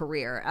her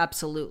career.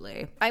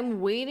 Absolutely.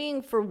 I'm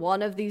waiting for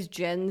one of these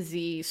Gen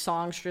Z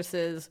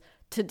songstresses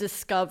to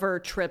discover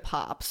trip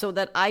hop so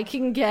that I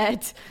can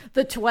get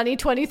the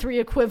 2023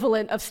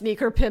 equivalent of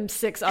Sneaker Pimp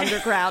 6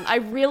 Underground. I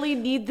really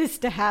need this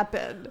to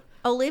happen.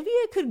 Olivia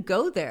could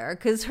go there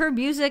because her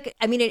music,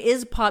 it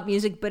is pop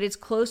music, but it's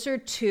closer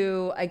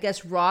to, I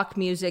guess, rock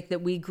music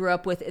that we grew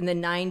up with in the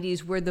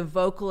 90s, where the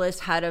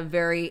vocalist had a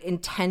very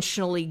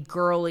intentionally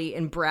girly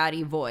and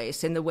bratty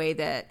voice in the way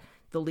that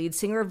the lead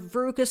singer of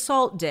Veruca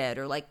Salt did,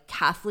 or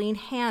Kathleen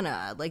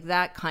Hanna,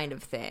 that kind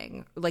of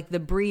thing, the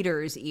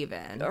Breeders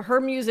even. Her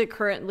music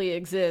currently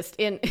exists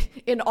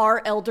in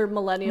our elder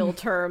millennial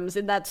terms,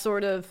 in that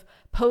sort of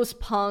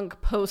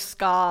post-punk,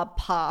 post-ska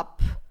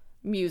pop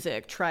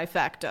music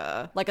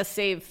trifecta, like a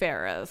Save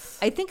Ferris.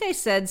 I think I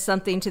said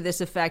something to this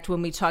effect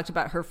when we talked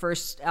about her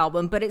first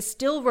album, but it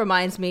still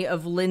reminds me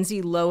of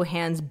Lindsay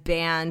Lohan's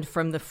band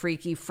from the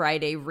Freaky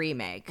Friday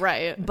remake.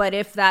 Right. But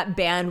if that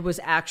band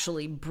was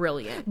actually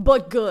brilliant.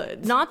 But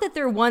good. Not that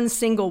their one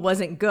single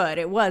wasn't good.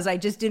 It was. I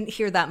just didn't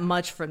hear that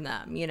much from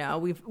them.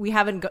 We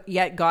haven't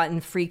yet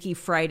gotten Freaky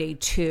Friday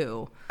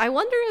 2. I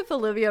wonder if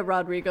Olivia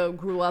Rodrigo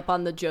grew up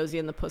on the Josie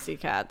and the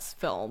Pussycats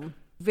film.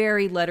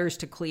 Very Letters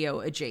to Cleo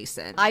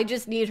adjacent. I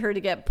just need her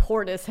to get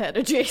Portishead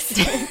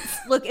adjacent.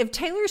 Look, if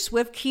Taylor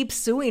Swift keeps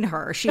suing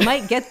her, she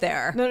might get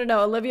there.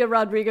 No. Olivia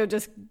Rodrigo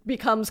just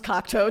becomes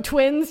Cocteau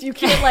Twins. You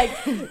can't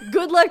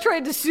good luck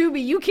trying to sue me.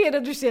 You can't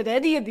understand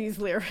any of these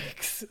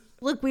lyrics.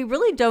 Look, we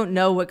really don't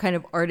know what kind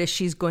of artist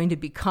she's going to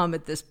become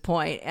at this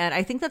point, and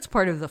I think that's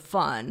part of the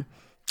fun.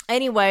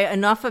 Anyway,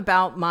 enough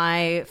about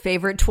my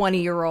favorite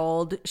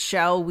 20-year-old.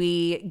 Shall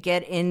we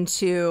get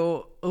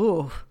into...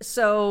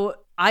 So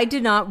I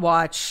did not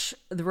watch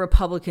the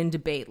Republican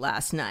debate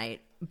last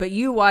night, but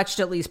you watched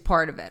at least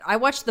part of it. I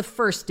watched the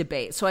first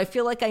debate, so I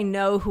feel like I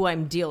know who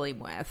I'm dealing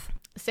with.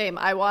 Same.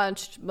 I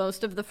watched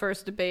most of the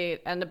first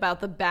debate and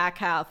about the back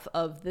half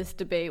of this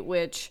debate,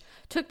 which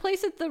took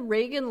place at the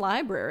Reagan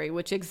Library,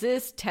 which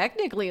exists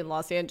technically in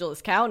Los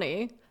Angeles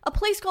County. A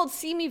place called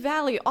Simi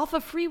Valley off a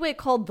freeway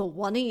called the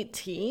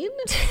 118?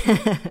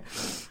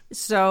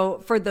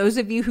 So for those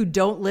of you who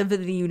don't live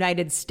in the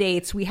United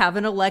States, we have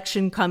an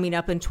election coming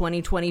up in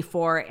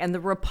 2024, and the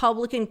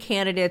Republican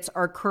candidates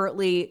are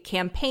currently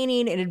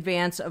campaigning in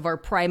advance of our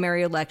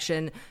primary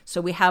election.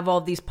 So we have all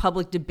these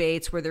public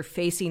debates where they're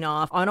facing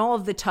off on all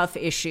of the tough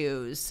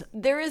issues.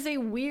 There is a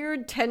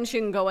weird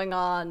tension going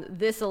on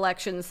this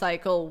election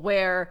cycle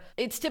where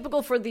it's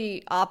typical for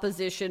the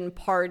opposition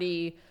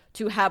party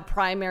to have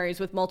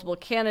primaries with multiple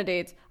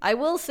candidates. I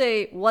will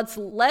say what's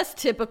less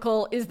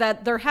typical is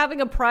that they're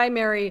having a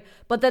primary,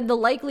 but then the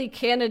likely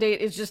candidate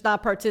is just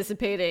not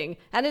participating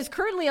and is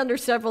currently under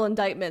several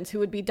indictments, who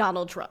would be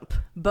Donald Trump.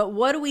 But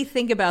what do we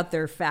think about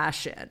their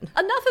fashion?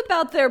 Enough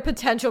about their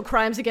potential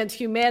crimes against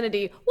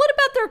humanity. What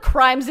about their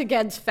crimes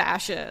against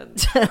fashion?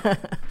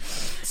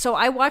 So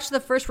I watched the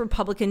first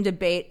Republican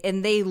debate,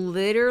 and they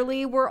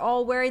literally were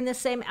all wearing the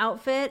same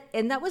outfit.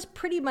 And that was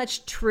pretty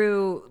much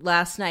true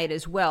last night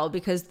as well,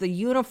 because the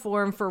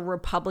uniform for a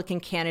Republican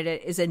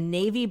candidate is a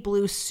navy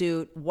blue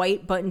suit,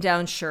 white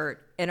button-down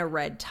shirt, and a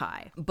red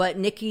tie. But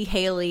Nikki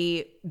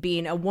Haley,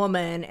 being a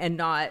woman and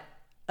not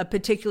a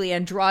particularly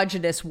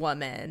androgynous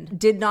woman,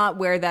 did not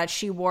wear that.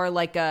 She wore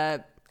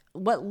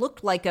what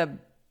looked like a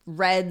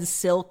red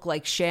silk,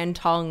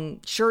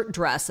 shantung shirt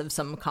dress of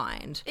some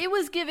kind. It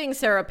was giving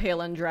Sarah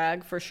Palin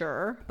drag for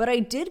sure. But I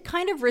did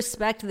kind of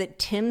respect that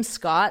Tim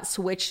Scott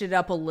switched it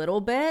up a little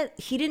bit.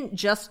 He didn't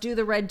just do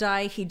the red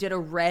dye, he did a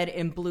red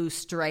and blue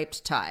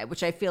striped tie,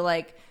 which I feel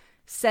like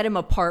set him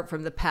apart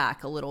from the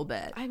pack a little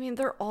bit. I mean,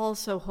 they're all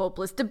so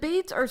hopeless.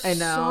 Debates are I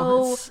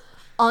know. so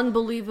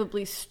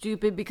unbelievably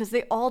stupid because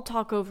they all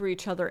talk over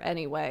each other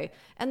anyway.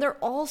 And they're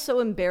all so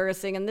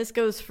embarrassing. And this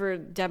goes for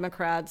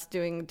Democrats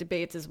doing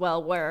debates as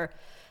well, where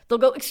they'll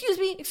go, excuse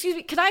me,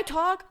 can I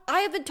talk? I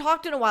haven't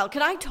talked in a while.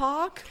 Can I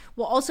talk?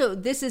 Well, also,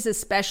 this is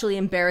especially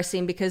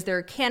embarrassing because there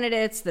are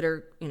candidates that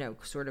are,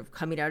 sort of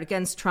coming out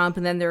against Trump.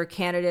 And then there are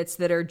candidates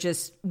that are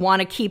just want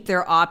to keep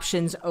their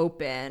options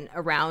open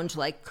around,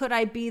 like, could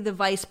I be the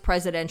vice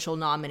presidential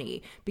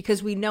nominee?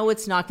 Because we know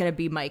it's not going to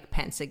be Mike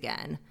Pence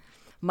again.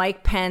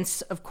 Mike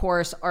Pence, of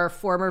course, our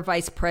former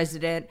vice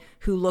president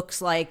who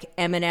looks like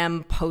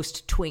Eminem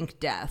post-Twink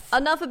death.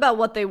 Enough about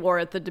what they wore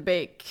at the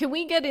debate. Can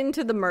we get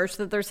into the merch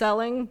that they're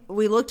selling?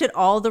 We looked at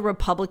all the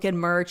Republican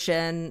merch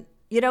and,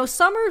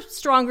 some are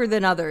stronger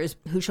than others.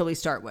 Who shall we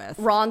start with?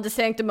 Ron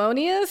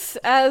DeSanctimonious,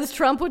 as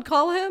Trump would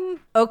call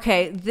him.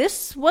 Okay,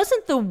 this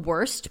wasn't the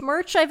worst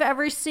merch I've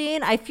ever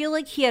seen. I feel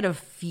like he had a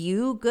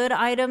few good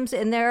items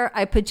in there.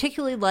 I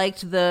particularly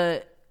liked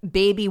the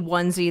baby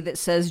onesie that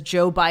says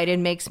Joe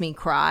Biden makes me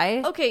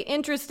cry. Okay,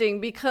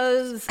 interesting,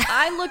 because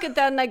I look at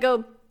that and I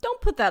go, don't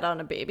put that on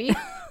a baby.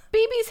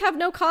 Babies have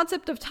no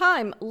concept of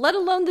time, let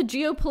alone the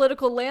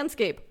geopolitical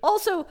landscape.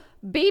 Also,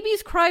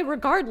 babies cry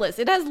regardless.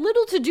 It has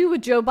little to do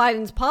with Joe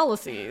Biden's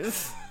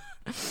policies.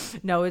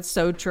 No, it's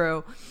so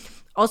true.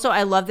 Also,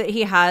 I love that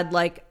he had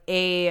like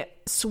a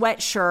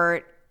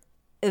sweatshirt.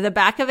 The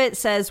back of it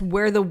says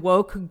where the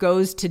woke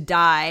goes to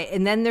die.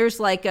 And then there's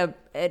like an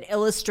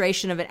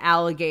illustration of an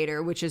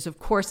alligator, which is, of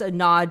course, a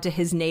nod to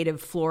his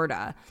native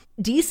Florida.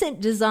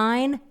 Decent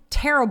design,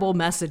 terrible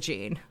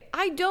messaging.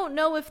 I don't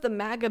know if the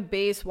MAGA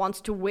base wants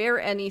to wear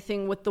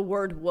anything with the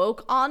word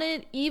woke on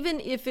it,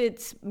 even if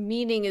its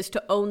meaning is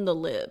to own the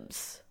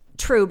libs.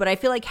 True, but I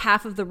feel like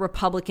half of the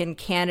Republican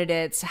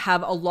candidates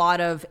have a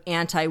lot of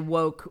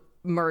anti-woke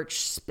merch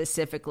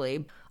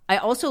specifically. I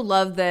also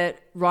love that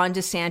Ron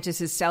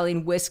DeSantis is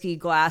selling whiskey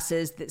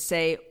glasses that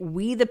say,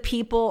 "We the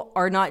people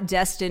are not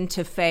destined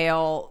to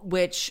fail,"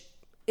 which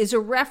is a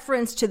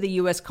reference to the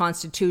U.S.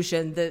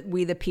 Constitution, the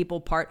 "we the people"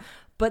 part.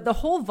 But the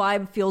whole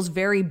vibe feels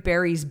very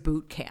Barry's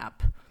boot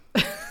camp.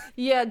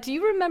 Yeah, do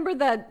you remember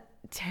that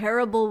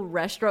terrible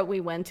restaurant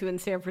we went to in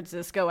San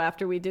Francisco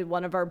after we did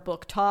one of our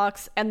book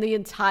talks? And the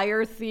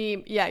entire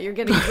theme, yeah, you're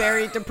getting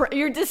very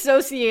you're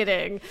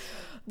dissociating.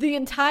 The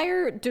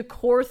entire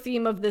decor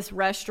theme of this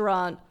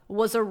restaurant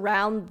was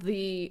around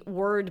the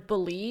word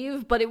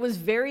believe, but it was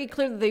very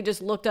clear that they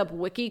just looked up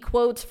wiki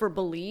quotes for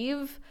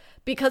believe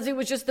because it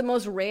was just the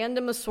most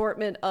random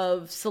assortment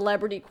of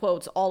celebrity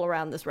quotes all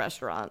around this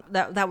restaurant.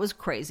 That was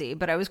crazy,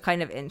 but I was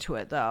kind of into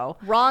it though.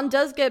 Ron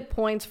does get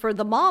points for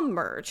the mom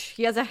merch.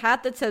 He has a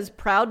hat that says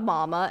Proud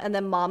Mama and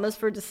then Mamas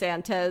for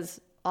DeSantis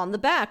on the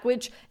back,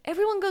 which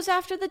everyone goes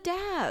after the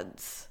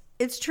dads.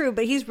 It's true,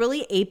 but he's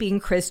really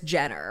aping Kris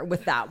Jenner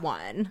with that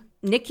one.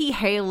 Nikki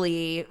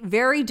Haley,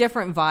 very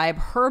different vibe.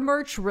 Her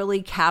merch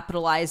really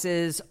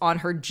capitalizes on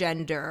her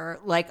gender.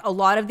 Like a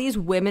lot of these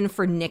women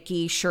for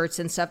Nikki shirts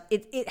and stuff,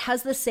 it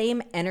has the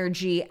same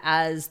energy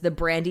as the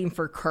branding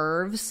for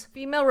Curves.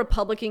 Female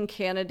Republican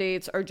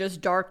candidates are just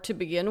dark to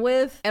begin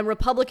with, and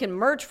Republican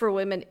merch for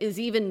women is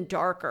even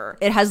darker.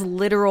 It has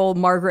literal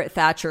Margaret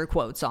Thatcher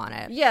quotes on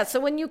it. Yeah,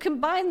 so when you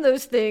combine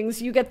those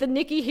things, you get the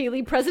Nikki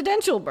Haley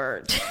presidential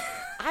merch.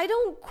 I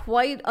don't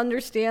quite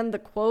understand the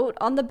quote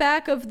on the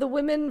back of the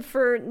women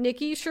for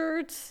Nikki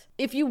shirts.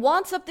 If you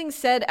want something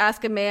said,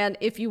 ask a man.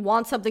 If you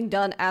want something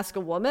done, ask a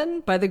woman.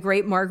 By the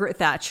great Margaret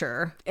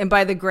Thatcher. And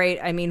by the great,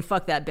 I mean,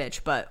 fuck that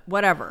bitch, but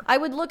whatever. I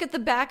would look at the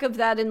back of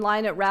that in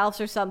line at Ralph's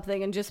or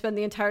something and just spend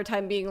the entire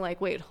time being like,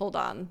 wait, hold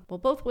on. Well,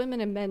 both women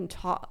and men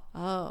talk.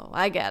 Oh,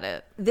 I get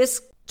it. This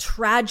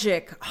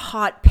tragic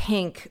hot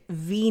pink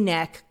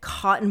V-neck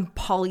cotton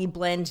poly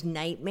blend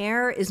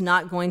nightmare is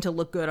not going to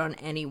look good on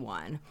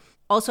anyone.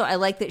 Also, I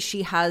like that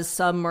she has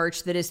some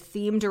merch that is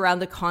themed around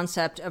the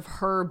concept of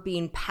her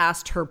being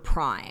past her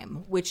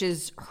prime, which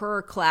is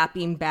her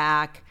clapping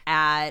back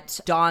at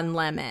Don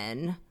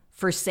Lemon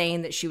for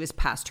saying that she was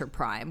past her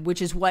prime,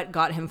 which is what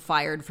got him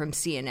fired from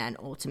CNN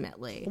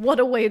ultimately. What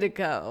a way to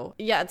go.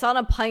 Yeah, it's on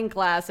a pint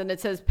glass and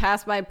it says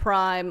past my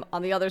prime.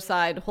 On the other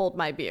side, hold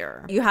my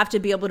beer. You have to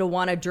be able to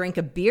want to drink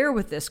a beer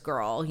with this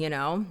girl, you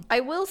know? I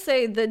will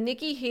say the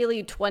Nikki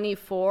Haley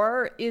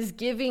 24 is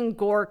giving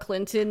Gore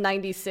Clinton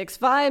 96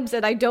 vibes,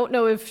 and I don't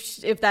know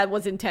if that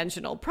was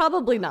intentional.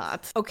 Probably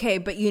not. Okay,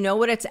 but you know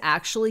what it's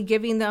actually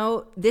giving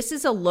though? This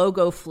is a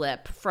logo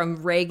flip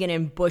from Reagan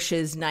and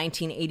Bush's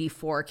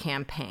 1984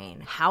 campaign.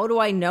 How do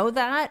I know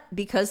that?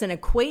 Because an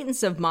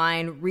acquaintance of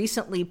mine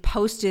recently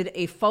posted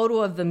a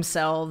photo of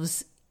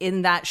themselves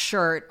in that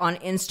shirt on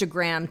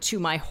Instagram to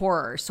my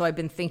horror, so I've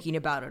been thinking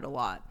about it a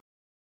lot.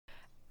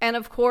 And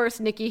of course,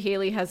 Nikki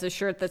Haley has a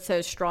shirt that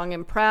says strong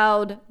and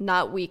proud,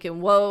 not weak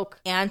and woke.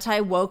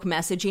 Anti-woke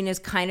messaging is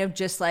kind of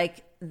just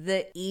like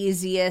the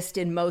easiest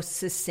and most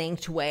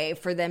succinct way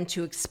for them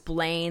to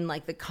explain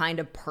like the kind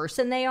of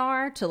person they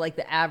are to like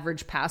the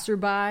average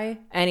passerby.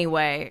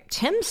 Anyway,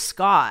 Tim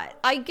Scott.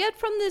 I get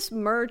from this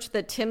merch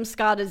that Tim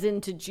Scott is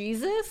into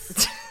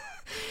Jesus.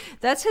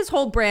 That's his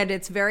whole brand.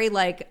 It's very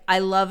like, I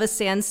love a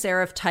sans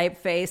serif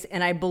typeface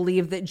and I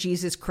believe that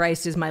Jesus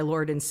Christ is my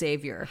Lord and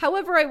Savior.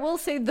 However, I will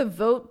say the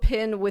vote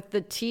pin with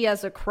the T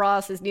as a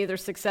cross is neither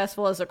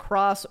successful as a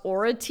cross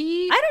or a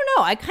T. I don't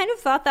know. I kind of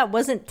thought that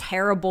wasn't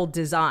terrible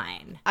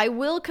design. I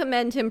will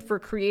commend him for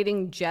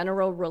creating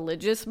general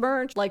religious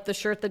merch, like the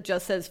shirt that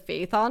just says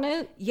faith on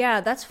it.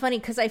 Yeah, that's funny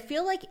because I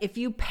feel like if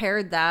you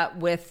paired that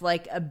with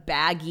like a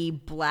baggy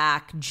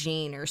black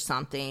jean or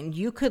something,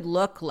 you could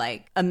look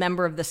like a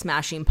member of the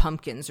Smashing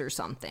Pumpkins or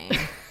something.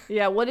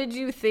 Yeah, what did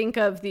you think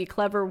of the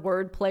clever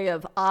wordplay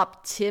of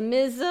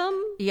optimism?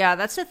 Yeah,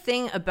 that's the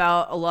thing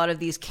about a lot of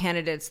these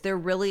candidates. They're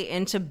really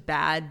into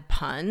bad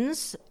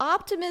puns.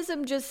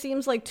 Optimism just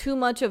seems like too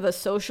much of a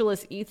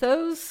socialist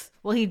ethos.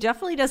 Well, he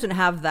definitely doesn't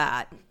have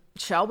that.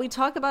 Shall we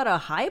talk about a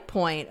high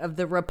point of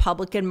the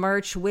Republican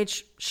merch,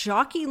 which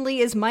shockingly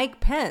is Mike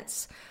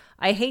Pence?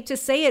 I hate to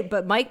say it,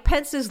 but Mike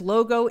Pence's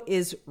logo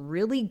is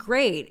really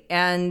great.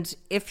 And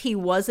if he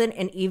wasn't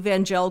an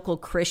evangelical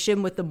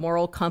Christian with the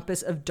moral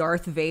compass of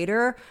Darth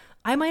Vader,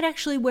 I might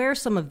actually wear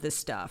some of this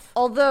stuff.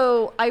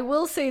 Although I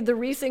will say the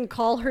recent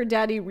Call Her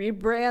Daddy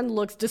rebrand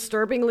looks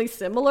disturbingly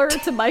similar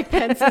to Mike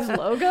Pence's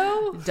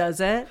logo. Does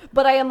it?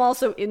 But I am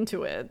also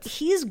into it.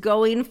 He's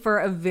going for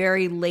a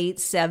very late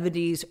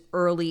 70s,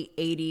 early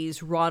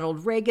 80s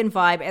Ronald Reagan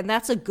vibe, and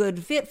that's a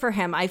good fit for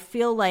him. I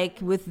feel like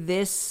with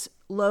this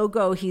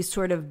logo, he's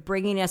sort of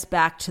bringing us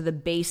back to the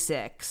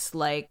basics,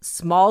 like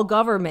small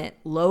government,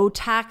 low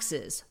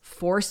taxes,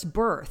 forced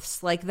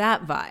births, like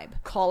that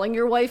vibe. Calling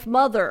your wife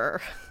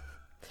mother.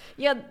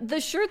 Yeah, the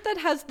shirt that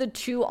has the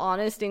 "too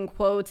honest" in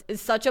quotes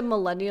is such a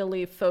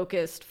millennially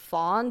focused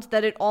font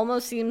that it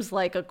almost seems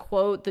like a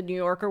quote the New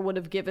Yorker would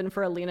have given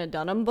for a Lena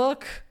Dunham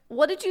book.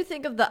 What did you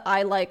think of the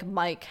 "I Like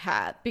Mike"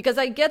 hat? Because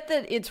I get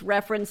that it's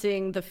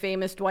referencing the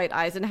famous Dwight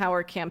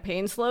Eisenhower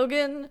campaign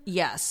slogan.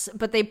 Yes,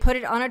 but they put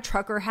it on a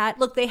trucker hat.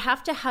 Look, they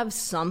have to have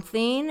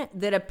something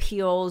that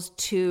appeals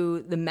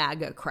to the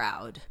MAGA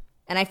crowd.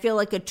 And I feel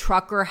like a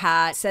trucker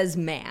hat says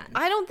man.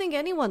 I don't think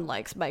anyone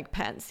likes Mike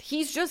Pence.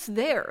 He's just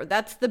there.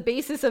 That's the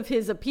basis of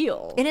his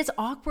appeal. And it's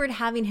awkward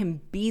having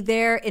him be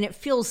there, and it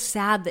feels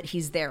sad that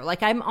he's there.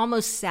 Like, I'm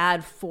almost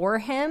sad for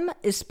him,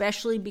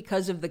 especially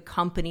because of the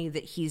company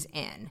that he's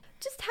in.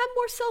 Just have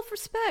more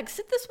self-respect.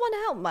 Sit this one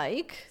out,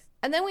 Mike.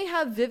 And then we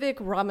have Vivek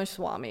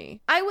Ramaswamy.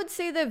 I would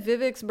say that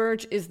Vivek's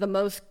merch is the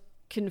most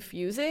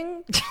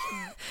confusing.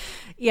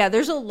 Yeah,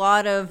 there's a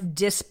lot of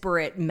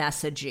disparate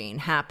messaging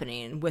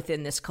happening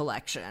within this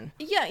collection.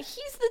 Yeah,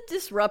 he's the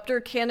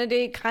disruptor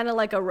candidate, kind of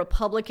like a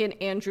Republican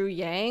Andrew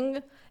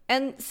Yang.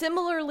 And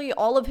similarly,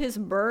 all of his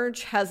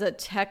merch has a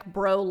tech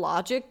bro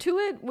logic to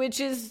it, which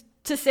is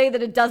to say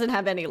that it doesn't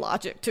have any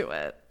logic to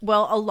it.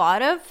 Well, a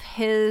lot of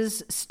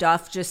his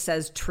stuff just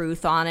says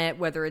truth on it,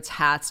 whether it's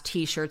hats,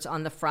 t-shirts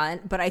on the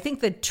front. But I think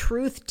the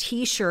truth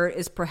t-shirt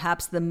is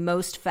perhaps the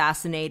most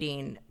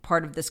fascinating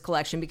part of this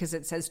collection because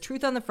it says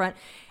truth on the front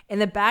and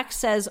the back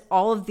says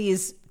all of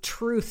these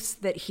truths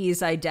that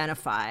he's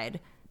identified.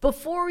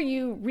 Before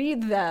you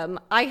read them,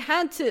 I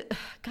had to,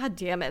 God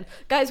damn it.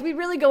 Guys, we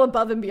really go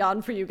above and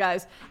beyond for you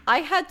guys.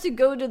 I had to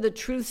go to the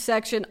truth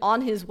section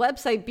on his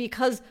website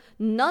because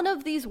none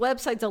of these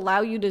websites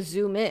allow you to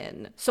zoom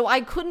in. So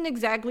I couldn't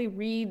exactly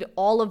read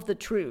all of the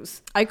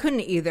truths. I couldn't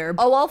either.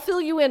 Oh, I'll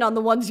fill you in on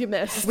the ones you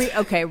missed.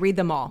 Okay, read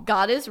them all.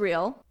 God is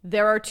real.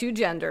 There are two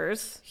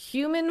genders.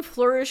 Human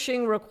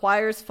flourishing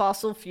requires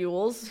fossil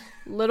fuels.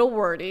 Little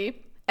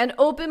wordy. An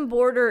open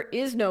border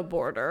is no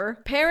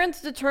border.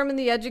 Parents determine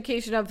the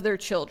education of their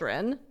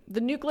children.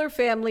 The nuclear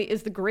family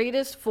is the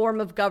greatest form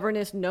of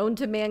governance known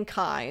to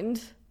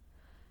mankind.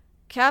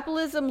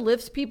 Capitalism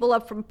lifts people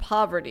up from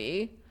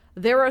poverty.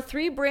 There are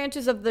 3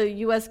 branches of the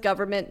U.S.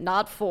 government,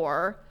 not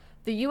 4.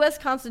 The U.S.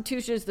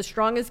 Constitution is the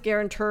strongest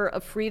guarantor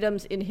of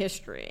freedoms in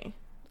history.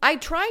 I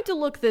tried to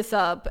look this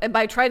up, and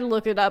by trying to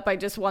look it up, I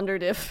just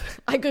wondered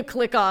if I could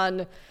click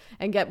on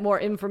and get more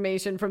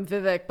information from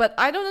Vivek. But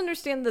I don't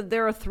understand that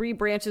there are 3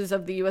 branches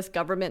of the U.S.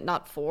 government,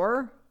 not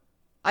 4.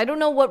 I don't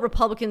know what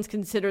Republicans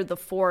consider the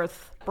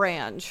 4th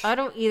branch. I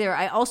don't either.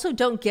 I also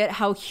don't get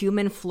how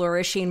human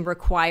flourishing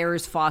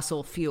requires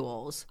fossil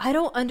fuels. I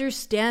don't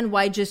understand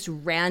why just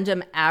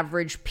random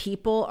average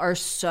people are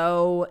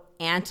so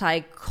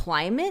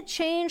anti-climate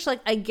change.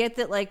 Like, I get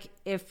that, like,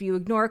 if you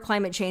ignore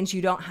climate change,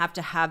 you don't have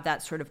to have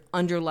that sort of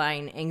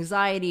underlying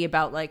anxiety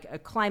about, like, a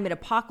climate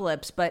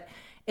apocalypse. But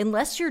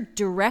unless you're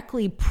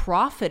directly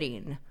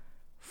profiting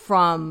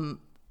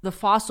from the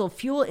fossil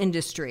fuel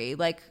industry,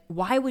 like,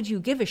 why would you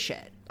give a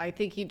shit? I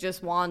think he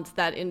just wants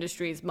that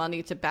industry's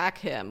money to back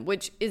him,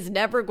 which is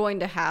never going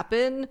to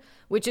happen,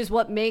 which is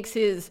what makes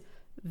his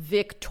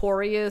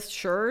victorious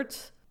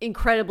shirt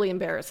incredibly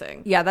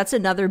embarrassing. Yeah, that's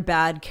another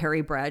bad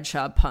Carrie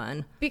Bradshaw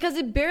pun. Because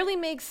it barely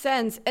makes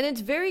sense, and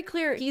it's very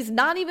clear he's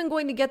not even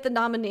going to get the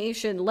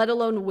nomination, let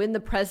alone win the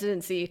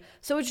presidency.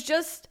 So it's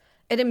just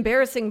an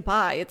embarrassing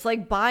buy. It's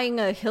like buying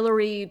a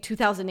Hillary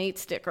 2008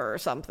 sticker or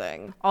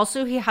something.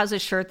 Also, he has a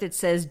shirt that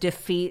says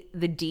defeat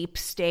the deep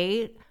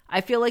state.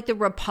 I feel like the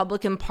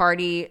Republican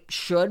Party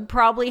should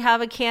probably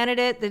have a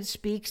candidate that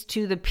speaks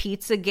to the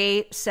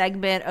Pizzagate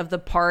segment of the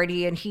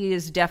party, and he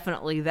is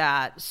definitely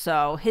that.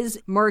 So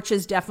his merch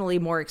is definitely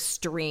more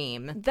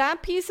extreme.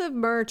 That piece of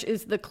merch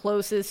is the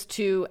closest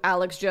to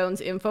Alex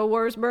Jones'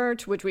 InfoWars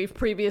merch, which we've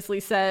previously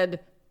said,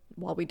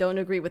 while we don't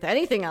agree with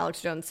anything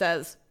Alex Jones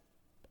says,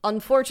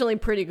 unfortunately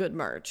pretty good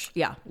merch.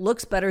 Yeah,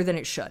 looks better than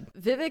it should.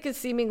 Vivek is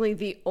seemingly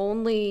the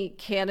only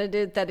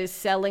candidate that is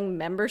selling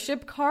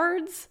membership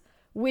cards,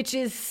 which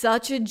is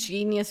such a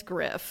genius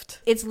grift.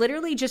 It's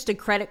literally just a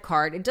credit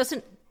card. It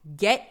doesn't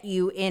get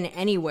you in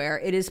anywhere.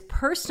 It is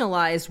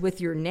personalized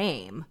with your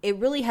name. It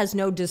really has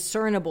no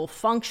discernible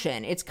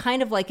function. It's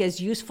kind of like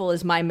as useful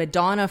as my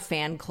Madonna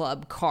fan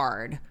club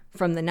card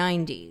from the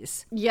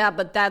 90s. Yeah,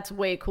 but that's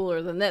way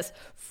cooler than this.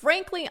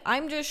 Frankly,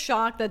 I'm just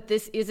shocked that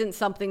this isn't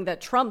something that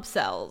Trump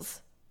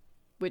sells.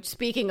 Which,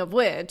 speaking of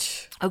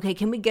which... Okay,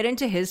 can we get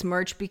into his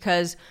merch?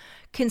 Because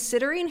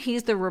considering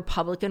he's the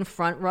Republican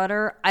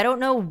frontrunner, I don't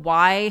know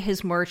why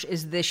his merch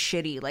is this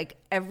shitty. Like,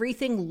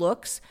 everything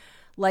looks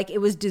like it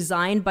was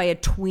designed by a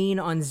tween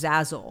on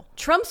Zazzle.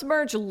 Trump's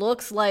merch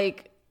looks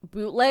like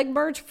bootleg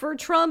merch for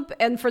Trump,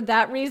 and for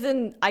that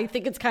reason, I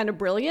think it's kind of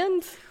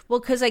brilliant. Well,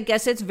 because I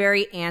guess it's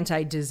very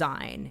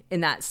anti-design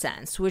in that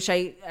sense, which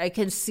I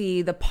can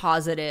see the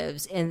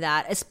positives in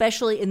that,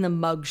 especially in the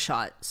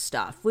mugshot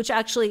stuff, which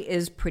actually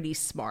is pretty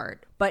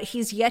smart. But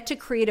he's yet to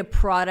create a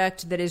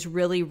product that has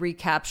really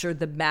recaptured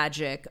the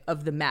magic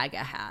of the MAGA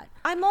hat.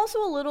 I'm also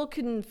a little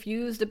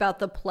confused about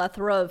the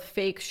plethora of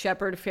fake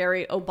Shepard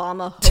Fairey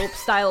Obama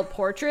Hope-style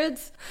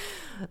portraits.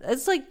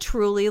 It's like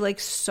truly like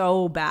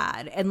so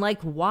bad. And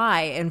like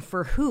why and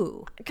for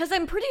who? Because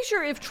I'm pretty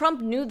sure if Trump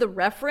knew the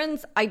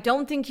reference, I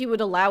don't think he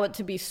would allow it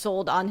to be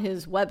sold on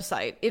his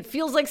website. It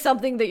feels like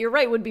something that, you're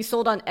right, would be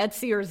sold on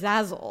Etsy or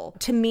Zazzle.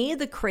 To me,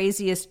 the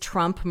craziest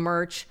Trump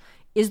merch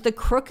is the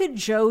Crooked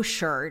Joe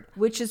shirt,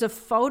 which is a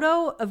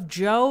photo of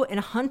Joe and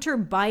Hunter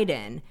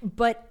Biden,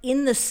 but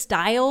in the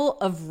style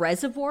of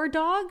Reservoir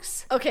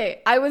Dogs.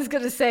 Okay, I was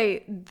gonna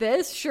say,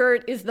 this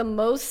shirt is the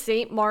most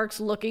St. Mark's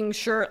looking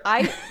shirt.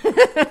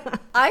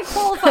 I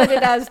qualified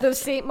it as those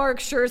St.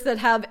 Mark's shirts that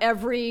have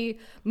every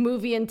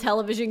movie and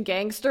television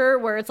gangster,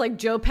 where it's like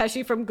Joe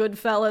Pesci from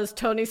Goodfellas,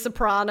 Tony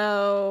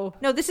Soprano.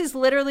 No, this is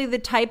literally the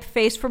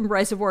typeface from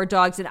Reservoir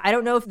Dogs, and I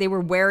don't know if they were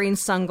wearing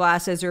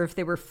sunglasses or if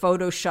they were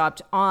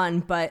photoshopped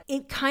on, but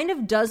it kind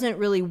of doesn't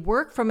really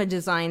work from a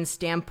design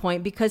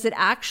standpoint because it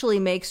actually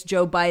makes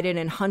Joe Biden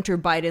and Hunter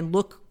Biden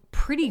look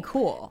pretty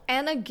cool.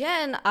 And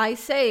again, I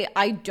say,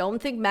 I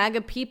don't think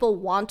MAGA people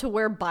want to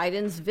wear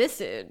Biden's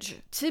visage.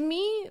 To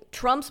me,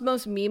 Trump's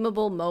most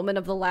memeable moment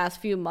of the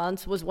last few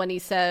months was when he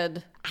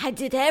said, "I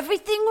did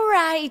everything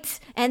right,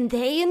 and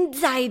they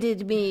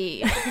indicted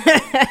me."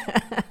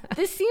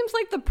 This seems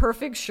like the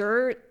perfect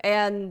shirt,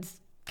 and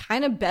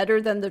kind of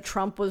better than the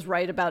Trump was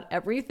right about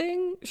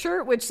everything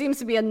shirt, which seems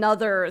to be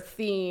another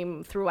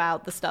theme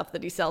throughout the stuff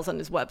that he sells on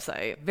his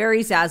website.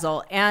 Very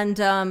Zazzle. And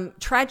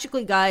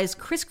tragically, guys,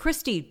 Chris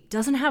Christie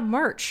doesn't have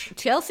merch.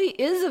 Chelsea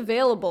is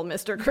available,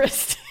 Mr.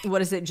 Christie. What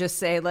does it just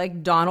say?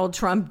 Like, Donald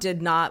Trump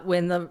did not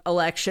win the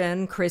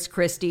election, Chris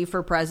Christie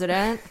for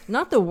president?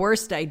 Not the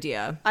worst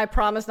idea. I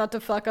promise not to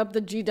fuck up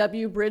the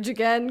GW bridge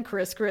again,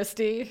 Chris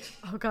Christie.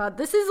 Oh God,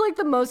 this is like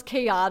the most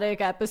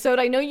chaotic episode.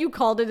 I know you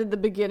called it in the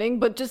beginning,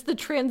 but just the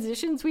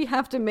transitions we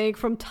have to make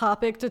from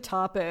topic to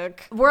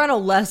topic. We're on a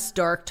less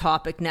dark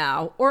topic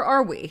now, or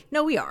are we?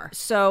 No, we are.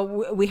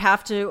 So we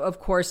have to, of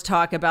course,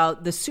 talk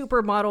about the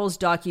Supermodels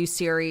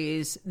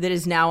docuseries that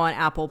is now on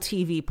Apple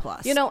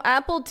TV+. You know,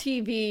 Apple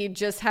TV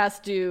just has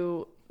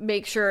to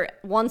make sure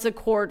once a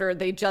quarter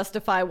they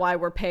justify why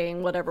we're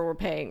paying whatever we're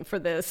paying for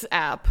this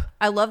app.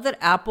 I love that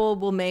Apple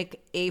will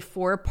make a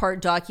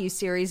 4-part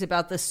docuseries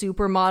about the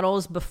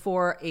supermodels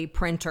before a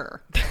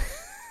printer.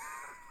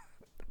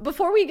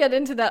 Before we get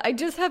into that, I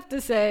just have to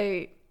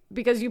say,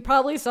 because you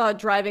probably saw it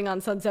driving on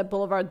Sunset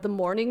Boulevard, the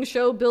morning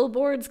show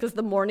billboards, because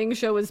the morning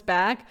show is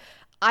back.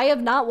 I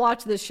have not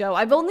watched this show.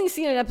 I've only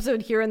seen an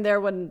episode here and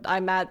there when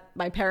I'm at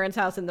my parents'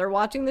 house and they're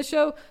watching the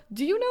show.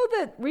 Do you know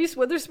that Reese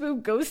Witherspoon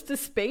goes to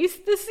space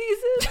this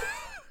season?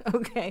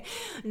 Okay.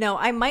 No,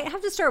 I might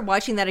have to start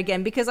watching that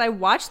again because I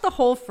watched the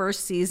whole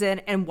first season,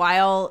 and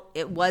while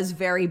it was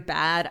very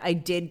bad, I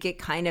did get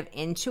kind of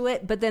into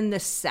it. But then the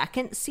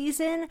second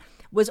season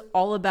was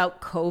all about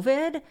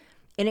COVID,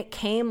 and it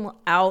came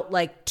out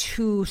like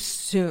too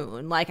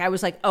soon. Like I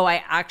was like, oh,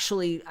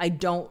 I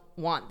don't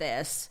want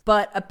this.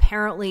 But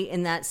apparently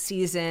in that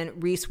season,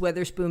 Reese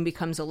Witherspoon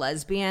becomes a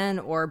lesbian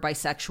or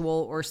bisexual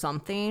or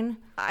something.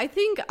 I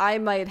think I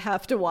might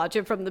have to watch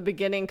it from the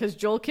beginning because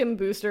Joel Kim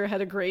Booster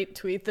had a great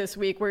tweet this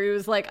week where he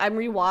was like, I'm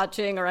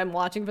rewatching or I'm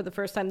watching for the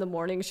first time the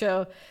morning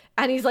show.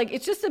 And he's like,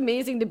 it's just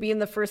amazing to be in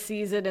the first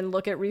season and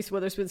look at Reese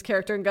Witherspoon's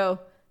character and go,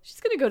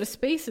 she's going to go to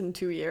space in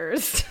 2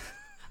 years.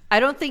 I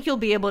don't think you'll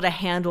be able to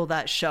handle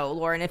that show,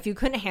 Lauren. If you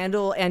couldn't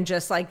handle And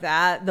Just Like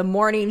That, the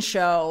morning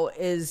show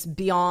is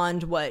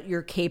beyond what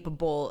you're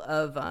capable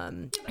of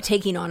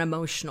taking on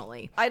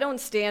emotionally. I don't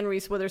stand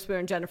Reese Witherspoon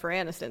and Jennifer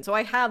Aniston, so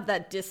I have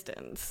that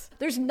distance.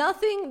 There's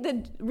nothing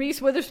that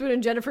Reese Witherspoon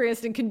and Jennifer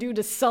Aniston can do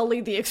to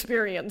sully the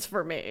experience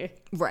for me.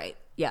 Right.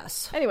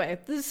 Yes. Anyway,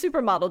 this is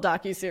Supermodel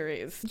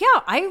docuseries.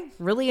 Yeah, I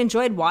really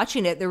enjoyed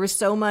watching it. There was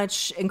so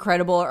much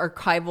incredible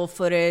archival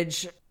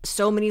footage.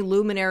 So many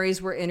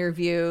luminaries were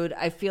interviewed.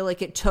 I feel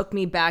like it took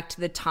me back to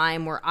the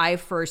time where I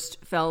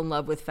first fell in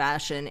love with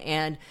fashion.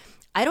 And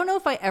I don't know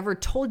if I ever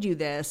told you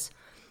this,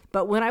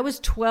 but when I was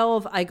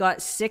 12, I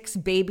got 6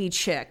 baby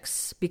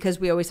chicks because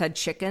we always had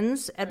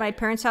chickens at my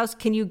parents' house.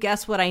 Can you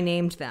guess what I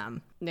named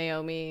them?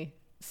 Naomi,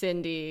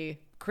 Cindy,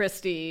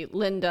 Christy,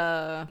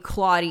 Linda,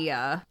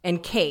 Claudia,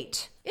 and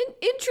Kate.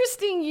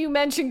 Interesting you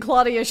mentioned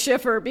Claudia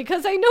Schiffer,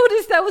 because I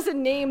noticed that was a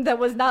name that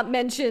was not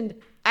mentioned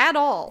at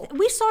all.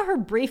 We saw her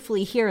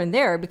briefly here and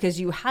there because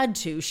you had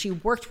to. She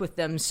worked with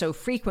them so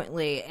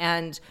frequently.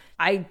 And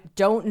I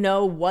don't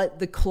know what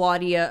the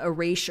Claudia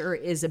erasure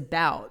is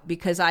about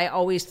because I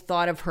always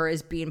thought of her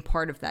as being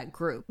part of that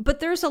group. But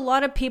there's a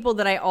lot of people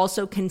that I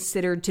also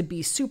considered to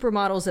be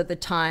supermodels at the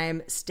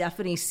time.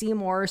 Stephanie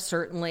Seymour,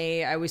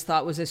 certainly, I always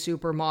thought was a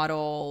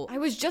supermodel. I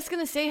was just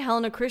going to say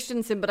Helena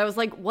Christensen, but I was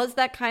like, was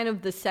that kind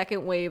of the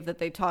second wave that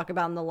they talk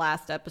about in the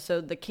last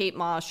episode? The Kate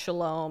Moss,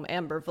 Shalom,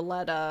 Amber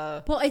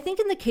Valletta. Well, I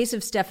think in the case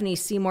of Stephanie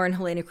Seymour and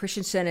Helena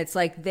Christensen, it's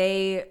like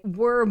they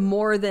were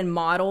more than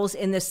models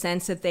in the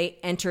sense that they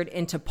entered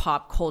into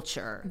pop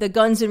culture. The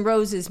Guns N'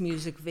 Roses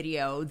music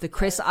video, the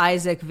Chris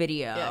Isaac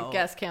video. Yeah,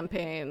 guest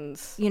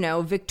campaigns. You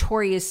know,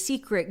 Victoria's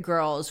Secret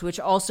girls, which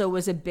also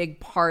was a big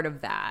part of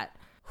that.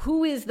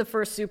 Who is the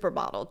first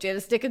supermodel?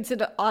 Janice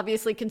Dickinson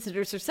obviously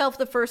considers herself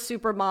the first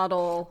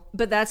supermodel.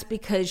 But that's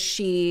because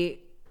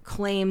she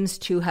claims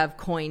to have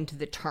coined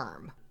the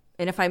term.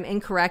 And if I'm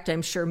incorrect,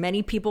 I'm sure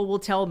many people will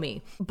tell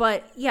me.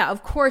 But yeah,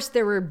 of course,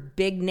 there were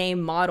big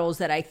name models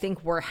that I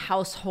think were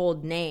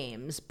household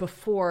names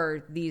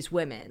before these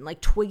women.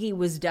 Like Twiggy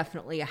was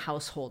definitely a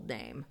household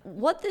name.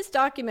 What this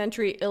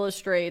documentary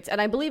illustrates,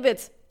 and I believe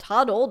it's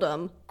Todd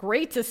Oldham,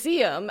 great to see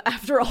him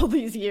after all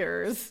these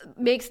years,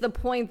 makes the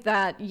point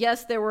that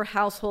yes, there were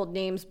household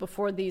names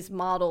before these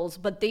models,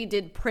 but they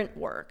did print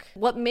work.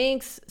 What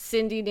makes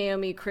Cindy,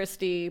 Naomi,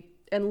 Christy,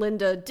 and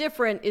Linda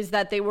different is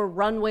that they were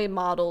runway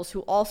models who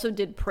also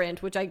did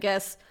print, which I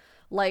guess,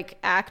 like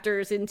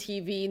actors in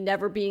TV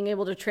never being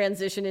able to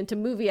transition into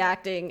movie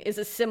acting, is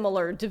a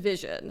similar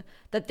division.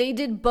 That they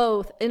did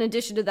both, in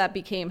addition to that,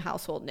 became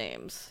household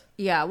names.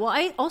 Yeah, well,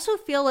 I also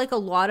feel like a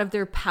lot of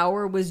their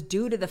power was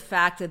due to the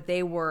fact that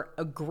they were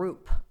a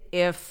group.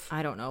 If,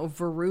 I don't know,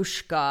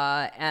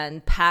 Verushka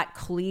and Pat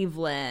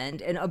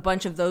Cleveland and a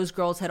bunch of those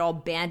girls had all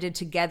banded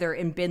together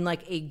and been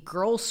like a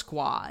girl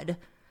squad,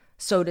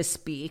 so to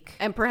speak.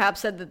 And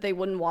perhaps said that they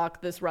wouldn't walk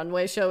this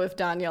runway show if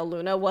Danielle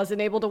Luna wasn't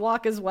able to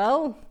walk as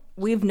well.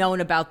 We've known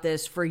about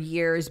this for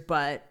years,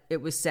 but it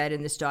was said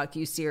in this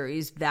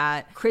docuseries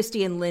that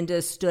Christy and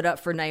Linda stood up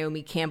for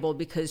Naomi Campbell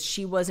because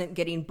she wasn't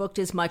getting booked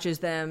as much as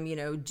them, you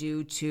know,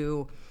 due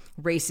to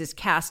racist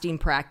casting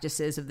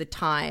practices of the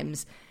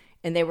times.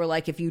 And they were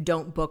like, if you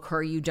don't book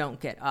her, you don't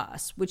get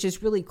us, which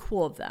is really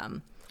cool of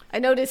them. I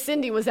noticed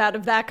Cindy was out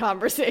of that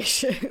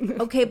conversation.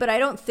 Okay, but I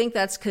don't think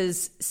that's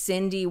because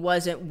Cindy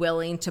wasn't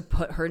willing to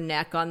put her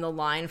neck on the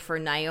line for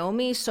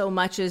Naomi so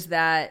much as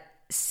that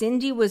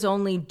Cindy was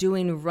only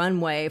doing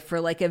runway for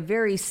like a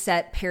very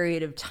set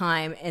period of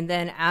time. And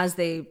then as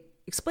they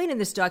explained in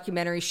this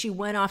documentary, she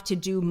went off to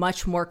do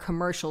much more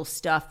commercial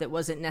stuff that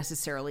wasn't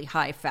necessarily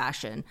high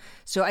fashion.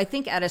 So I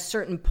think at a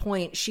certain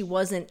point, she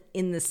wasn't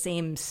in the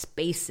same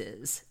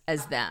spaces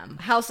as them.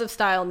 House of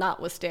Style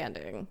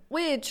notwithstanding.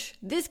 Which,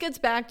 this gets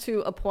back to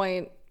a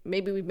point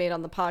maybe we've made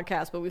on the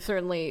podcast, but we've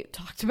certainly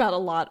talked about a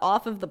lot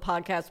off of the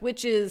podcast,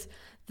 which is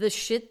the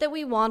shit that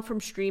we want from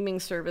streaming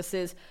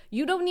services.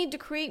 You don't need to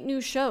create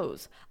new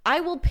shows.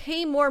 I will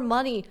pay more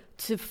money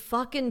to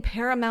fucking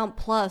Paramount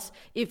Plus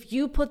if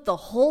you put the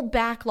whole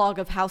backlog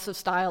of House of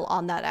Style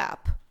on that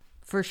app.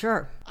 For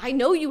sure. I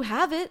know you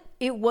have it.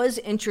 It was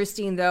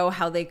interesting, though,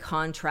 how they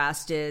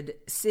contrasted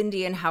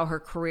Cindy and how her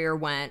career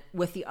went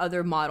with the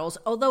other models,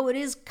 although it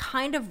is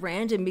kind of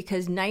random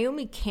because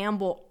Naomi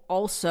Campbell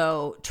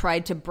also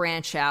tried to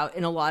branch out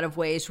in a lot of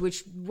ways,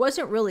 which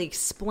wasn't really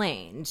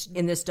explained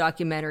in this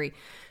documentary.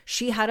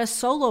 She had a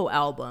solo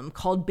album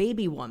called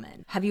Baby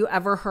Woman. Have you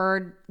ever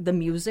heard the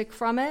music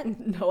from it?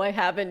 No, I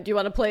haven't. Do you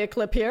want to play a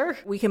clip here?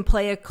 We can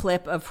play a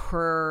clip of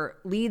her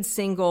lead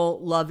single,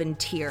 Love and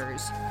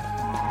Tears.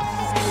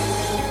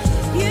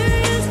 You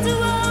used to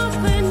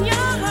open your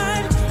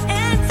heart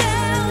and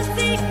tell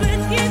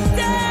secrets you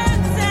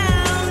don't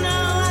tell no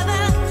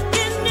other.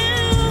 You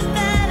knew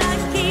that I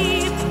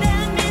keep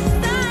them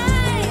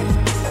inside.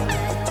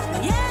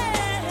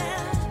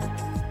 Yeah.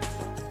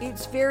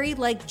 It's very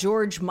like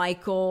George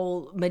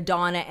Michael,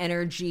 Madonna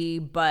energy,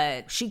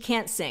 but she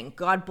can't sing.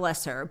 God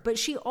bless her. But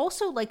she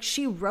also, like,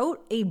 she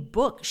wrote a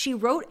book. She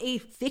wrote a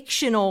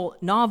fictional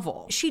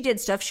novel. She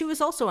did stuff. She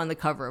was also on the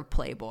cover of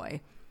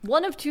Playboy.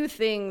 One of two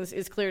things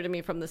is clear to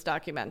me from this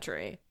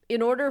documentary.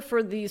 In order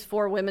for these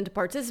 4 women to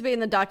participate in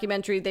the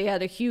documentary, they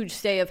had a huge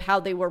say of how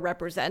they were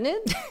represented.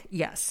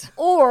 Yes.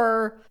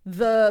 Or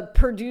the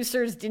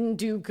producers didn't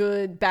do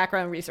good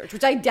background research,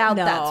 which I doubt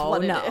that's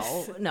what it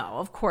is. No,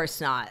 of course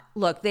not.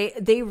 Look,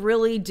 they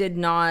really did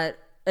not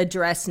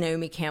address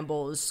Naomi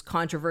Campbell's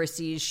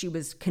controversies. She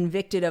was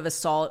convicted of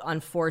assault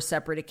on 4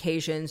 separate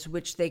occasions,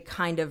 which they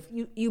kind of,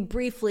 you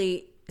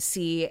briefly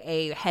see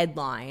a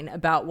headline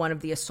about one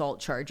of the assault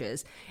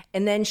charges.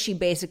 And then she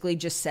basically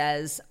just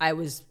says, I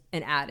was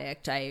an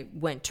addict. I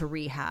went to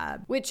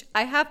rehab. Which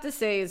I have to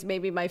say is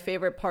maybe my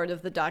favorite part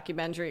of the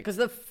documentary, because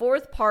the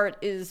 4th part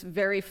is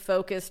very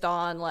focused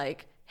on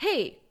like,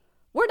 hey,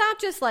 we're not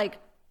just like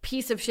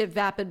piece of shit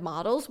vapid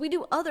models. We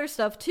do other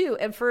stuff too.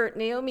 And for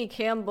Naomi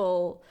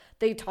Campbell,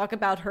 they talk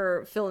about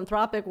her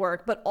philanthropic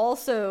work, but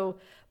also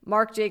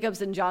Mark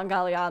Jacobs and John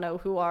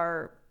Galliano, who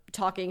are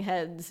talking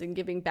heads and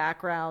giving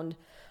background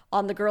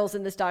on the girls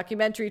in this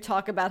documentary,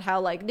 talk about how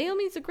like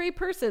Naomi's a great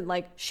person.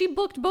 Like she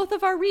booked both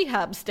of our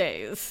rehab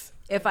stays.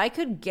 If I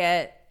could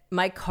get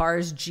my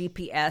car's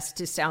GPS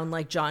to sound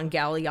like John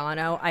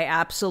Galliano, I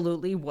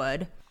absolutely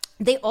would.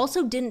 They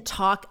also didn't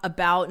talk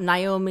about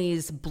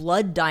Naomi's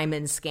blood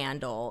diamond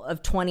scandal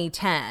of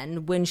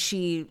 2010 when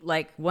she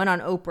like went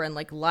on Oprah and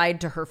like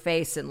lied to her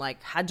face and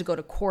like had to go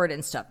to court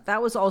and stuff.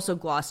 That was also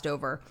glossed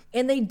over.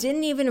 And they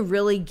didn't even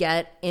really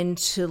get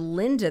into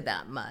Linda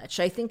that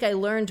much. I think I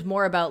learned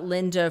more about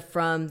Linda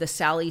from the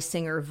Sally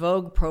Singer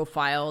Vogue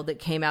profile that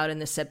came out in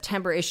the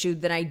September issue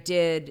than I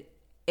did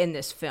in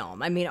this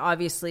film. I mean,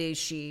 obviously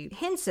she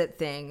hints at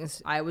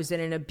things. I was in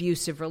an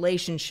abusive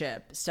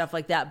relationship, stuff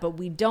like that, but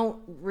we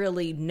don't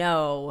really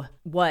know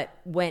what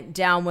went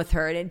down with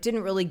her. And it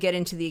didn't really get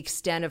into the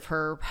extent of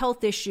her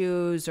health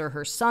issues or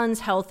her son's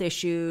health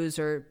issues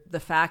or the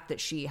fact that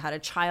she had a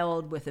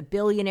child with a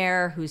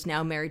billionaire who's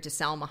now married to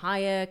Salma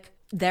Hayek.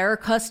 Their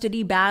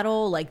custody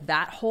battle, like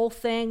that whole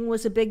thing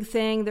was a big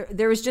thing.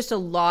 There was just a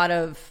lot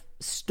of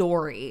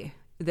story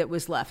that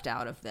was left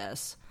out of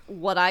this.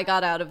 What I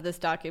got out of this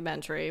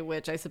documentary,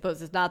 which I suppose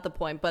is not the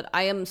point, but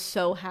I am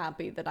so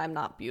happy that I'm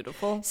not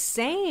beautiful.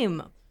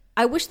 Same.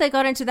 I wish they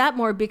got into that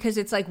more because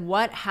it's like,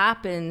 what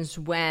happens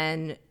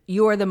when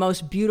you're the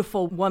most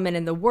beautiful woman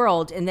in the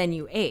world and then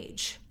you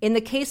age? In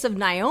the case of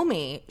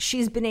Naomi,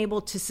 she's been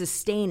able to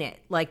sustain it.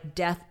 Like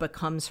death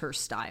becomes her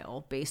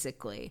style,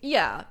 basically.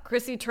 Yeah,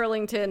 Chrissy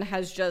Turlington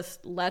has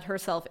just let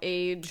herself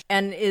age.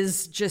 And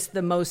is just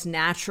the most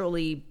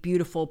naturally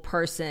beautiful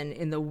person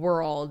in the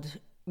world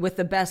with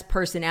the best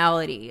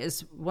personality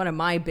is one of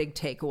my big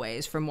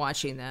takeaways from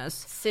watching this.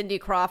 Cindy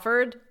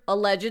Crawford,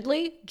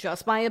 allegedly,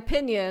 just my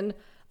opinion,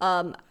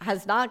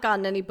 has not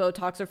gotten any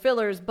Botox or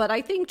fillers, but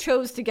I think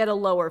chose to get a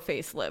lower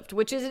facelift,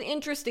 which is an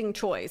interesting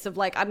choice of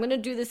like, I'm going to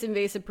do this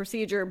invasive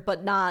procedure,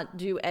 but not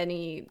do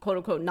any quote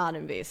unquote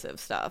non-invasive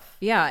stuff.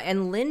 Yeah.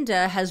 And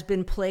Linda has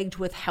been plagued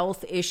with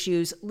health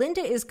issues.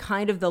 Linda is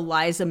kind of the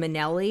Liza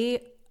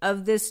Minnelli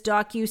of this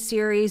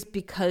docu-series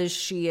because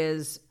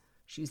she's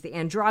the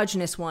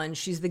androgynous one,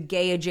 she's the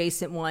gay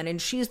adjacent one,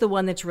 and she's the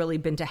one that's really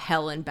been to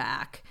hell and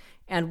back.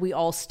 And we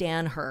all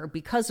stan her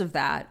because of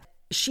that.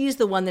 She's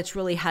the one that's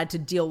really had to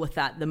deal with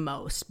that the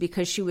most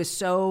because she was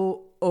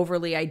so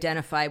overly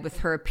identified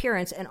with her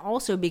appearance, and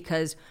also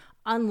because,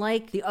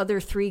 unlike the other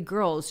 3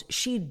 girls,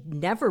 she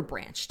never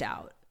branched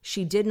out.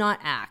 She did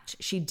not act.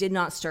 She did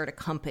not start a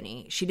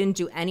company. She didn't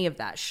do any of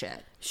that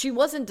shit. She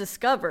wasn't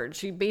discovered.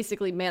 She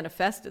basically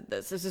manifested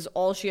this. This is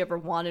all she ever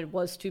wanted,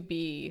 was to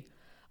be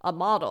a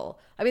model.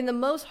 I mean, the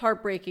most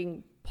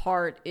heartbreaking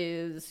part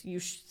is you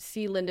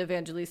see Linda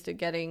Evangelista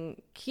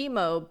getting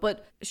chemo,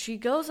 but she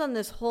goes on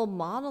this whole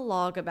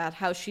monologue about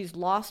how she's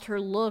lost her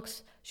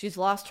looks, she's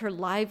lost her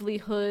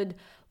livelihood.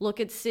 Look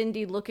at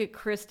Cindy, look at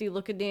Christy,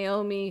 look at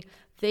Naomi.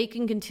 They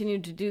can continue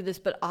to do this,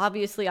 but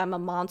obviously I'm a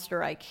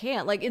monster. I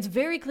can't. Like, it's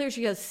very clear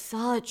she has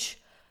such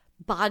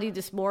body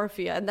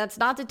dysmorphia, and that's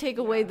not to take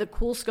away the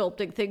cool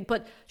sculpting thing,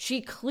 but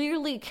she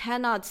clearly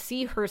cannot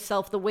see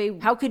herself the way.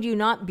 How could you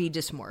not be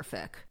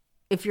dysmorphic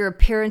if your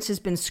appearance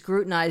has been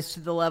scrutinized to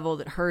the level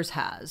that hers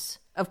has?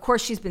 Of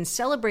course, she's been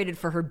celebrated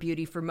for her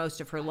beauty for most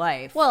of her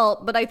life.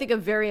 Well, but I think a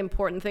very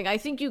important thing, I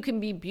think you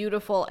can be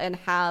beautiful and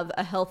have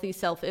a healthy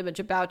self-image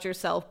about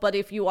yourself, but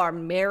if you are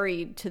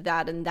married to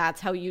that and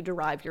that's how you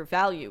derive your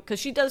value, because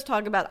she does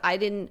talk about, I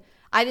didn't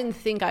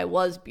think I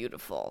was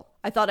beautiful.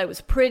 I thought I was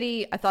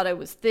pretty. I thought I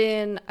was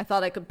thin. I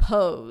thought I could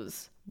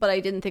pose, but I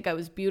didn't think I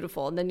was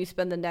beautiful. And then you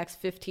spend the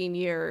next 15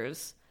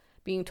 years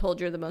being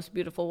told you're the most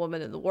beautiful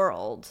woman in the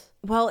world.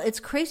 Well, it's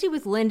crazy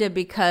with Linda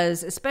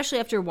because, especially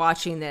after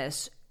watching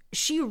this,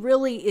 she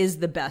really is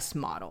the best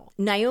model.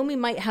 Naomi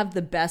might have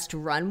the best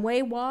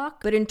runway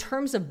walk, but in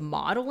terms of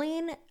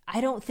modeling, I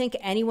don't think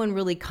anyone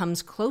really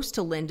comes close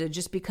to Linda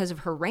just because of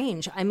her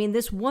range. I mean,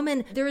 this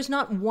woman, there is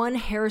not one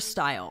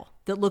hairstyle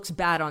that looks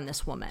bad on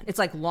this woman. It's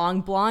like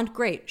long blonde,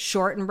 great.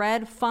 Short and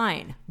red,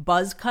 fine.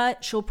 Buzz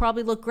cut, she'll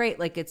probably look great.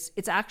 Like it's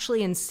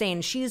actually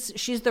insane.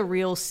 She's the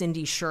real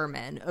Cindy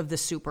Sherman of the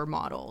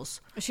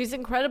supermodels. She's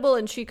incredible,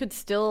 and she could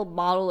still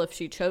model if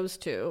she chose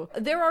to.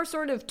 There are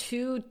sort of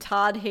two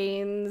Todd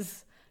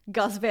Haynes,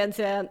 Gus Van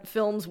Sant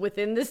films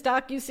within this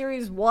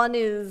docuseries. One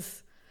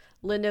is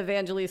Linda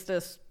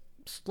Evangelista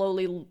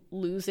slowly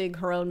losing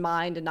her own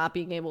mind and not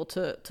being able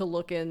to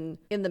look in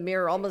the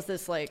mirror, almost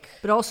this like...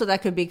 But also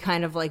that could be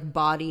kind of like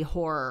body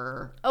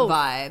horror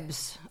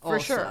vibes. For also.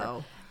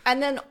 Sure.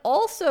 And then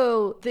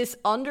also this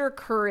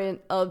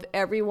undercurrent of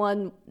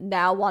everyone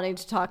now wanting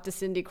to talk to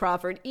Cindy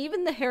Crawford,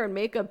 even the hair and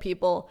makeup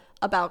people,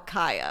 about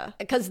Kaya.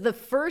 Because the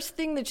first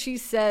thing that she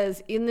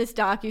says in this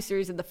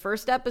docuseries in the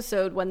first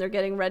episode when they're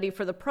getting ready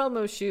for the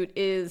promo shoot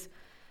is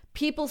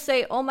people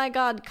say, oh my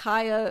God,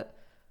 Kaya,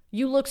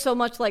 you look so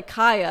much like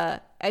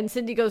Kaya. And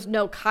Cindy goes,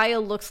 no,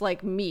 Kaya looks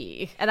like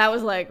me. And I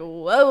was like,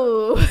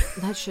 whoa.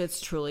 That shit's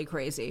truly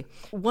crazy.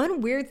 One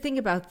weird thing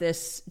about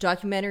this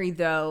documentary,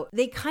 though,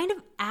 they kind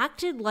of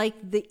acted like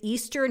the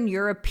Eastern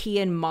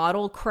European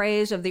model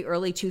craze of the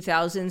early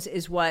 2000s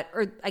is what,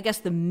 or I guess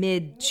the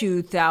mid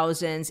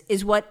 2000s,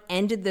 is what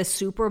ended the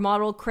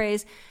supermodel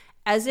craze,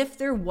 as if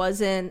there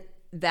wasn't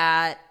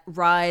that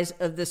rise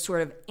of the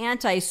sort of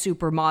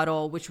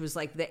anti-supermodel, which was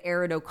like the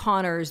Erin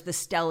O'Connors, the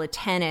Stella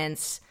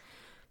Tennants,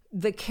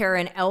 the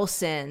Karen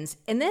Elsons.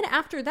 And then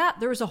after that,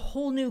 there was a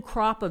whole new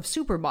crop of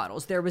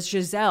supermodels. There was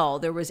Giselle.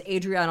 There was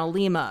Adriana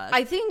Lima.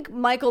 I think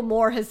Michael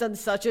Moore has done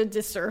such a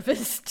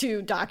disservice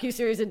to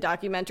docuseries and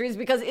documentaries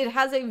because it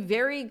has a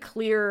very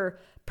clear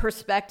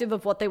perspective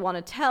of what they want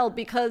to tell,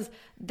 because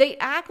they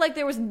act like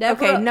there was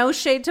never... Okay, no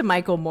shade to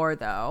Michael Moore,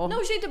 though.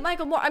 No shade to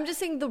Michael Moore. I'm just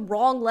saying the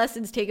wrong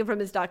lessons taken from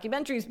his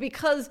documentaries,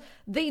 because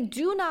they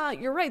do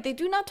not, you're right, they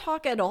do not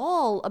talk at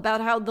all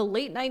about how the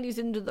late 90s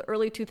into the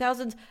early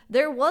 2000s,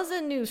 there was a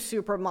new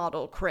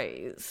supermodel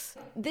craze.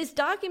 This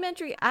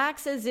documentary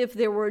acts as if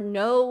there were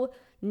no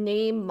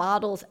name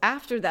models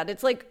after that.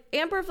 It's like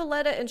Amber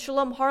Valletta and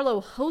Shalom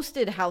Harlow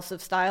hosted House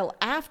of Style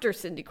after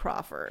Cindy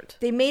Crawford.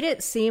 They made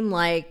it seem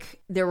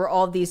like there were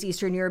all these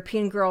Eastern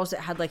European girls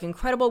that had like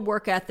incredible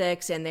work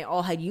ethics and they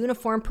all had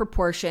uniform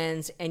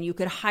proportions and you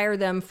could hire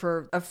them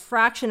for a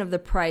fraction of the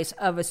price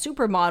of a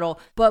supermodel.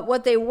 But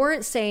what they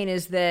weren't saying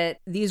is that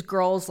these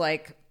girls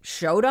like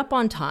showed up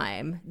on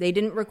time. They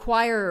didn't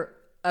require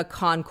a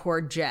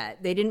Concorde jet.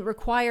 They didn't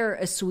require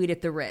a suite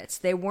at the Ritz.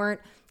 They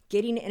weren't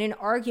getting in an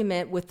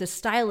argument with the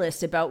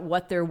stylist about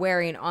what they're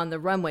wearing on the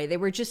runway. They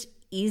were just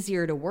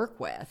easier to work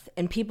with.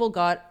 And people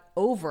got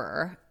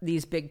over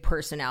these big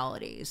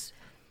personalities.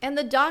 And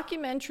the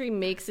documentary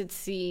makes it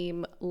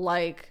seem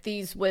like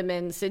these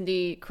women,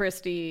 Cindy,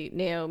 Christy,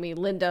 Naomi,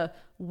 Linda,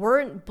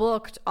 weren't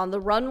booked on the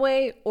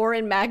runway or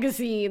in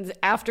magazines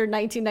after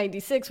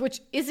 1996,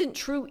 which isn't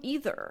true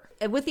either.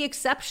 And with the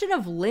exception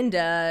of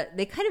Linda,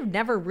 they kind of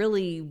never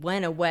really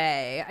went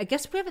away. I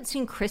guess we haven't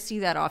seen Christy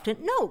that often.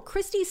 No,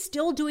 Christy's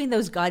still doing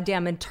those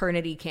goddamn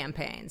maternity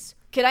campaigns.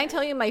 Can I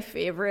tell you my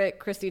favorite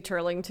Christy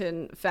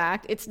Turlington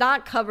fact? It's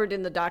not covered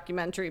in the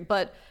documentary,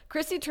 but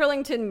Christy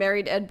Turlington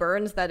married Ed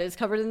Burns. That is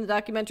covered in the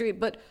documentary.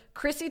 But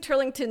Christy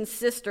Turlington's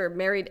sister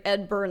married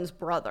Ed Burns'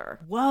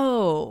 brother.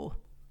 Whoa.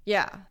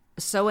 Yeah.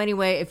 So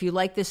anyway, if you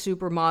like the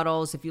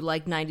supermodels, if you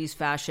like 90s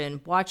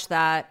fashion, watch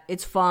that.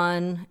 It's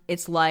fun.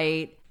 It's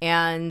light.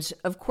 And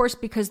of course,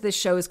 because this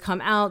show has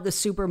come out, the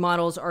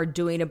supermodels are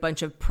doing a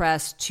bunch of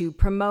press to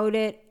promote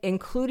it,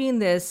 including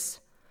this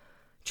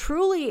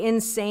truly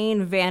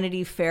insane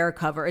Vanity Fair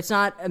cover. It's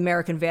not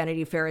American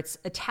Vanity Fair, it's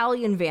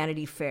Italian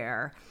Vanity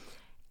Fair.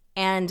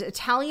 And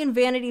Italian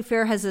Vanity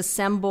Fair has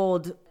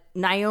assembled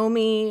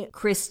Naomi,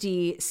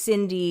 Christy,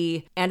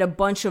 Cindy, and a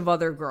bunch of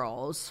other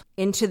girls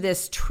into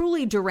this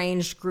truly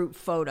deranged group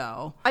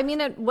photo. I mean,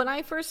 when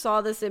I first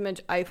saw this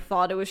image, I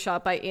thought it was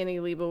shot by Annie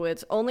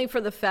Leibovitz, only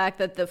for the fact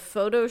that the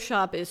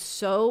Photoshop is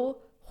so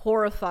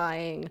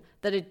horrifying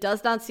that it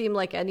does not seem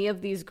like any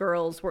of these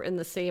girls were in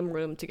the same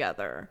room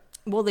together.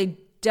 Well, they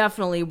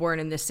definitely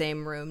weren't in the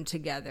same room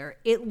together.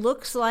 It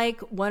looks like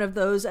one of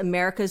those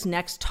America's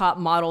Next Top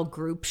Model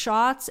group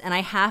shots, and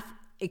I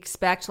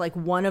expect like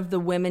one of the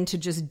women to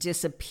just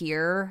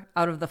disappear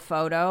out of the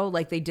photo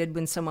like they did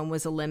when someone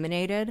was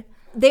eliminated.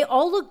 They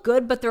all look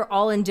good, but they're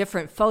all in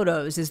different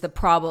photos is the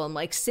problem.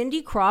 Like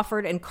Cindy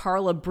Crawford and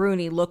Carla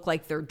Bruni look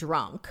like they're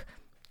drunk.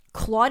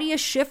 Claudia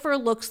Schiffer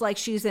looks like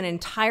she's an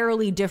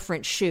entirely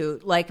different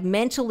shoot. Like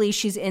mentally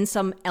she's in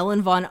some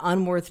Ellen von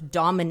Unworth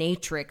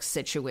dominatrix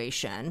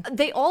situation.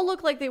 They all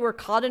look like they were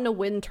caught in a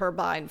wind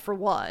turbine, for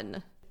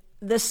one.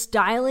 The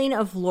styling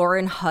of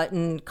Lauren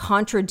Hutton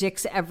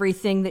contradicts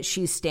everything that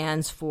she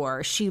stands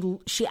for. She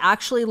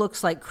actually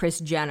looks like Kris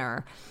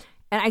Jenner.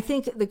 And I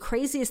think the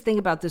craziest thing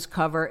about this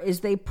cover is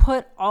they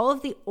put all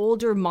of the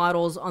older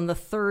models on the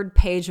third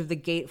page of the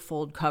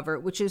gatefold cover,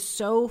 which is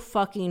so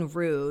fucking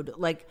rude.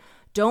 Like,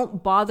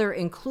 don't bother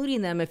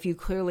including them if you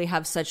clearly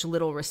have such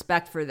little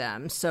respect for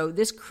them. So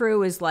this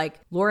crew is like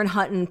Lauren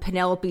Hutton,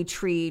 Penelope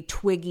Tree,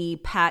 Twiggy,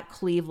 Pat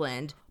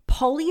Cleveland.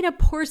 Paulina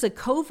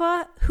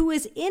Porzakova, who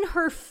is in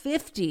her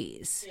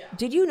 50s. Yeah.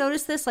 Did you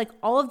notice this? Like,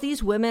 all of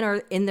these women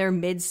are in their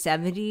mid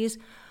 70s.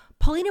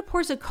 Paulina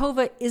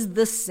Porzakova is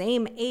the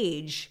same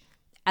age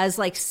as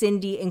like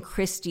Cindy and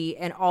Christy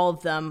and all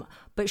of them,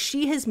 but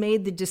she has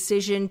made the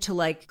decision to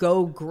like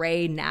go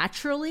gray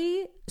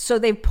naturally. So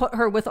they've put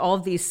her with all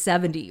of these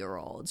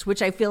 70-year-olds,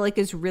 which I feel like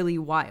is really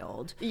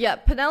wild. Yeah,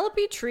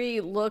 Penelope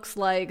Tree looks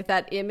like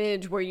that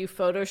image where you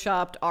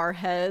photoshopped our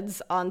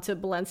heads onto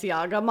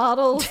Balenciaga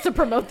models to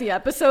promote the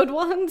episode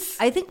once.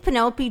 I think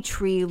Penelope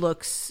Tree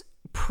looks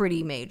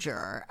pretty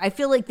major. I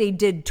feel like they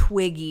did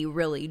Twiggy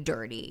really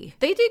dirty.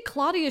 They did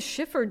Claudia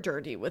Schiffer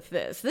dirty with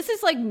this. This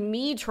is like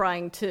me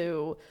trying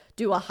to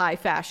do a high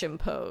fashion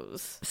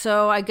pose.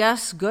 So I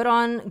guess good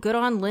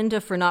on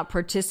Linda for not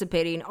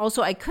participating.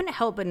 Also, I couldn't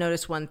help but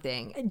notice one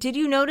thing. Did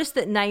you notice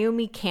that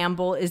Naomi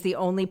Campbell is the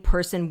only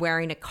person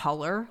wearing a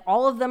color?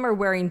 All of them are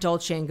wearing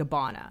Dolce &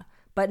 Gabbana,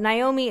 but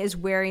Naomi is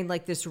wearing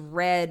like this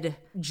red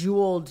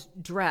jeweled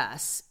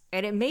dress.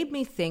 And it made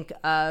me think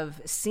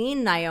of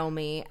seeing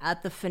Naomi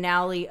at the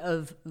finale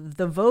of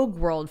the Vogue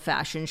World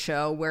Fashion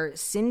Show where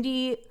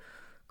Cindy,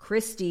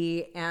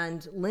 Christy,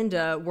 and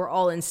Linda were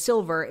all in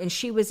silver and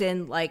she was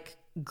in like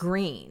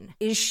green.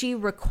 Is she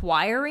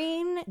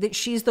requiring that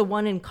she's the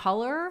one in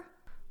color?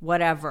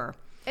 Whatever.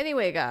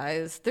 Anyway,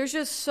 guys, there's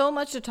just so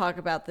much to talk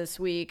about this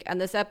week, and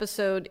this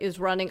episode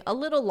is running a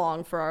little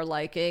long for our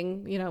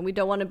liking. You know, we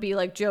don't want to be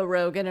like Joe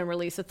Rogan and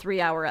release a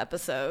 3-hour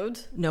episode.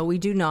 No, we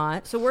do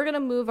not. So we're going to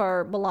move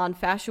our Milan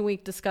Fashion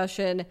Week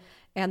discussion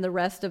and the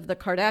rest of the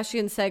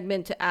Kardashian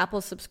segment to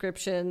Apple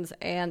subscriptions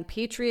and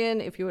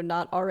Patreon. If you are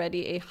not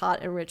already a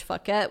hot and rich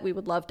fuckette, we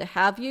would love to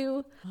have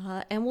you.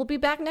 And we'll be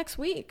back next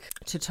week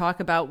to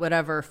talk about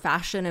whatever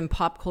fashion and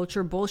pop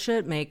culture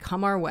bullshit may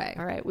come our way.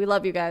 All right. We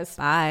love you guys.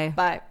 Bye.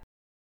 Bye.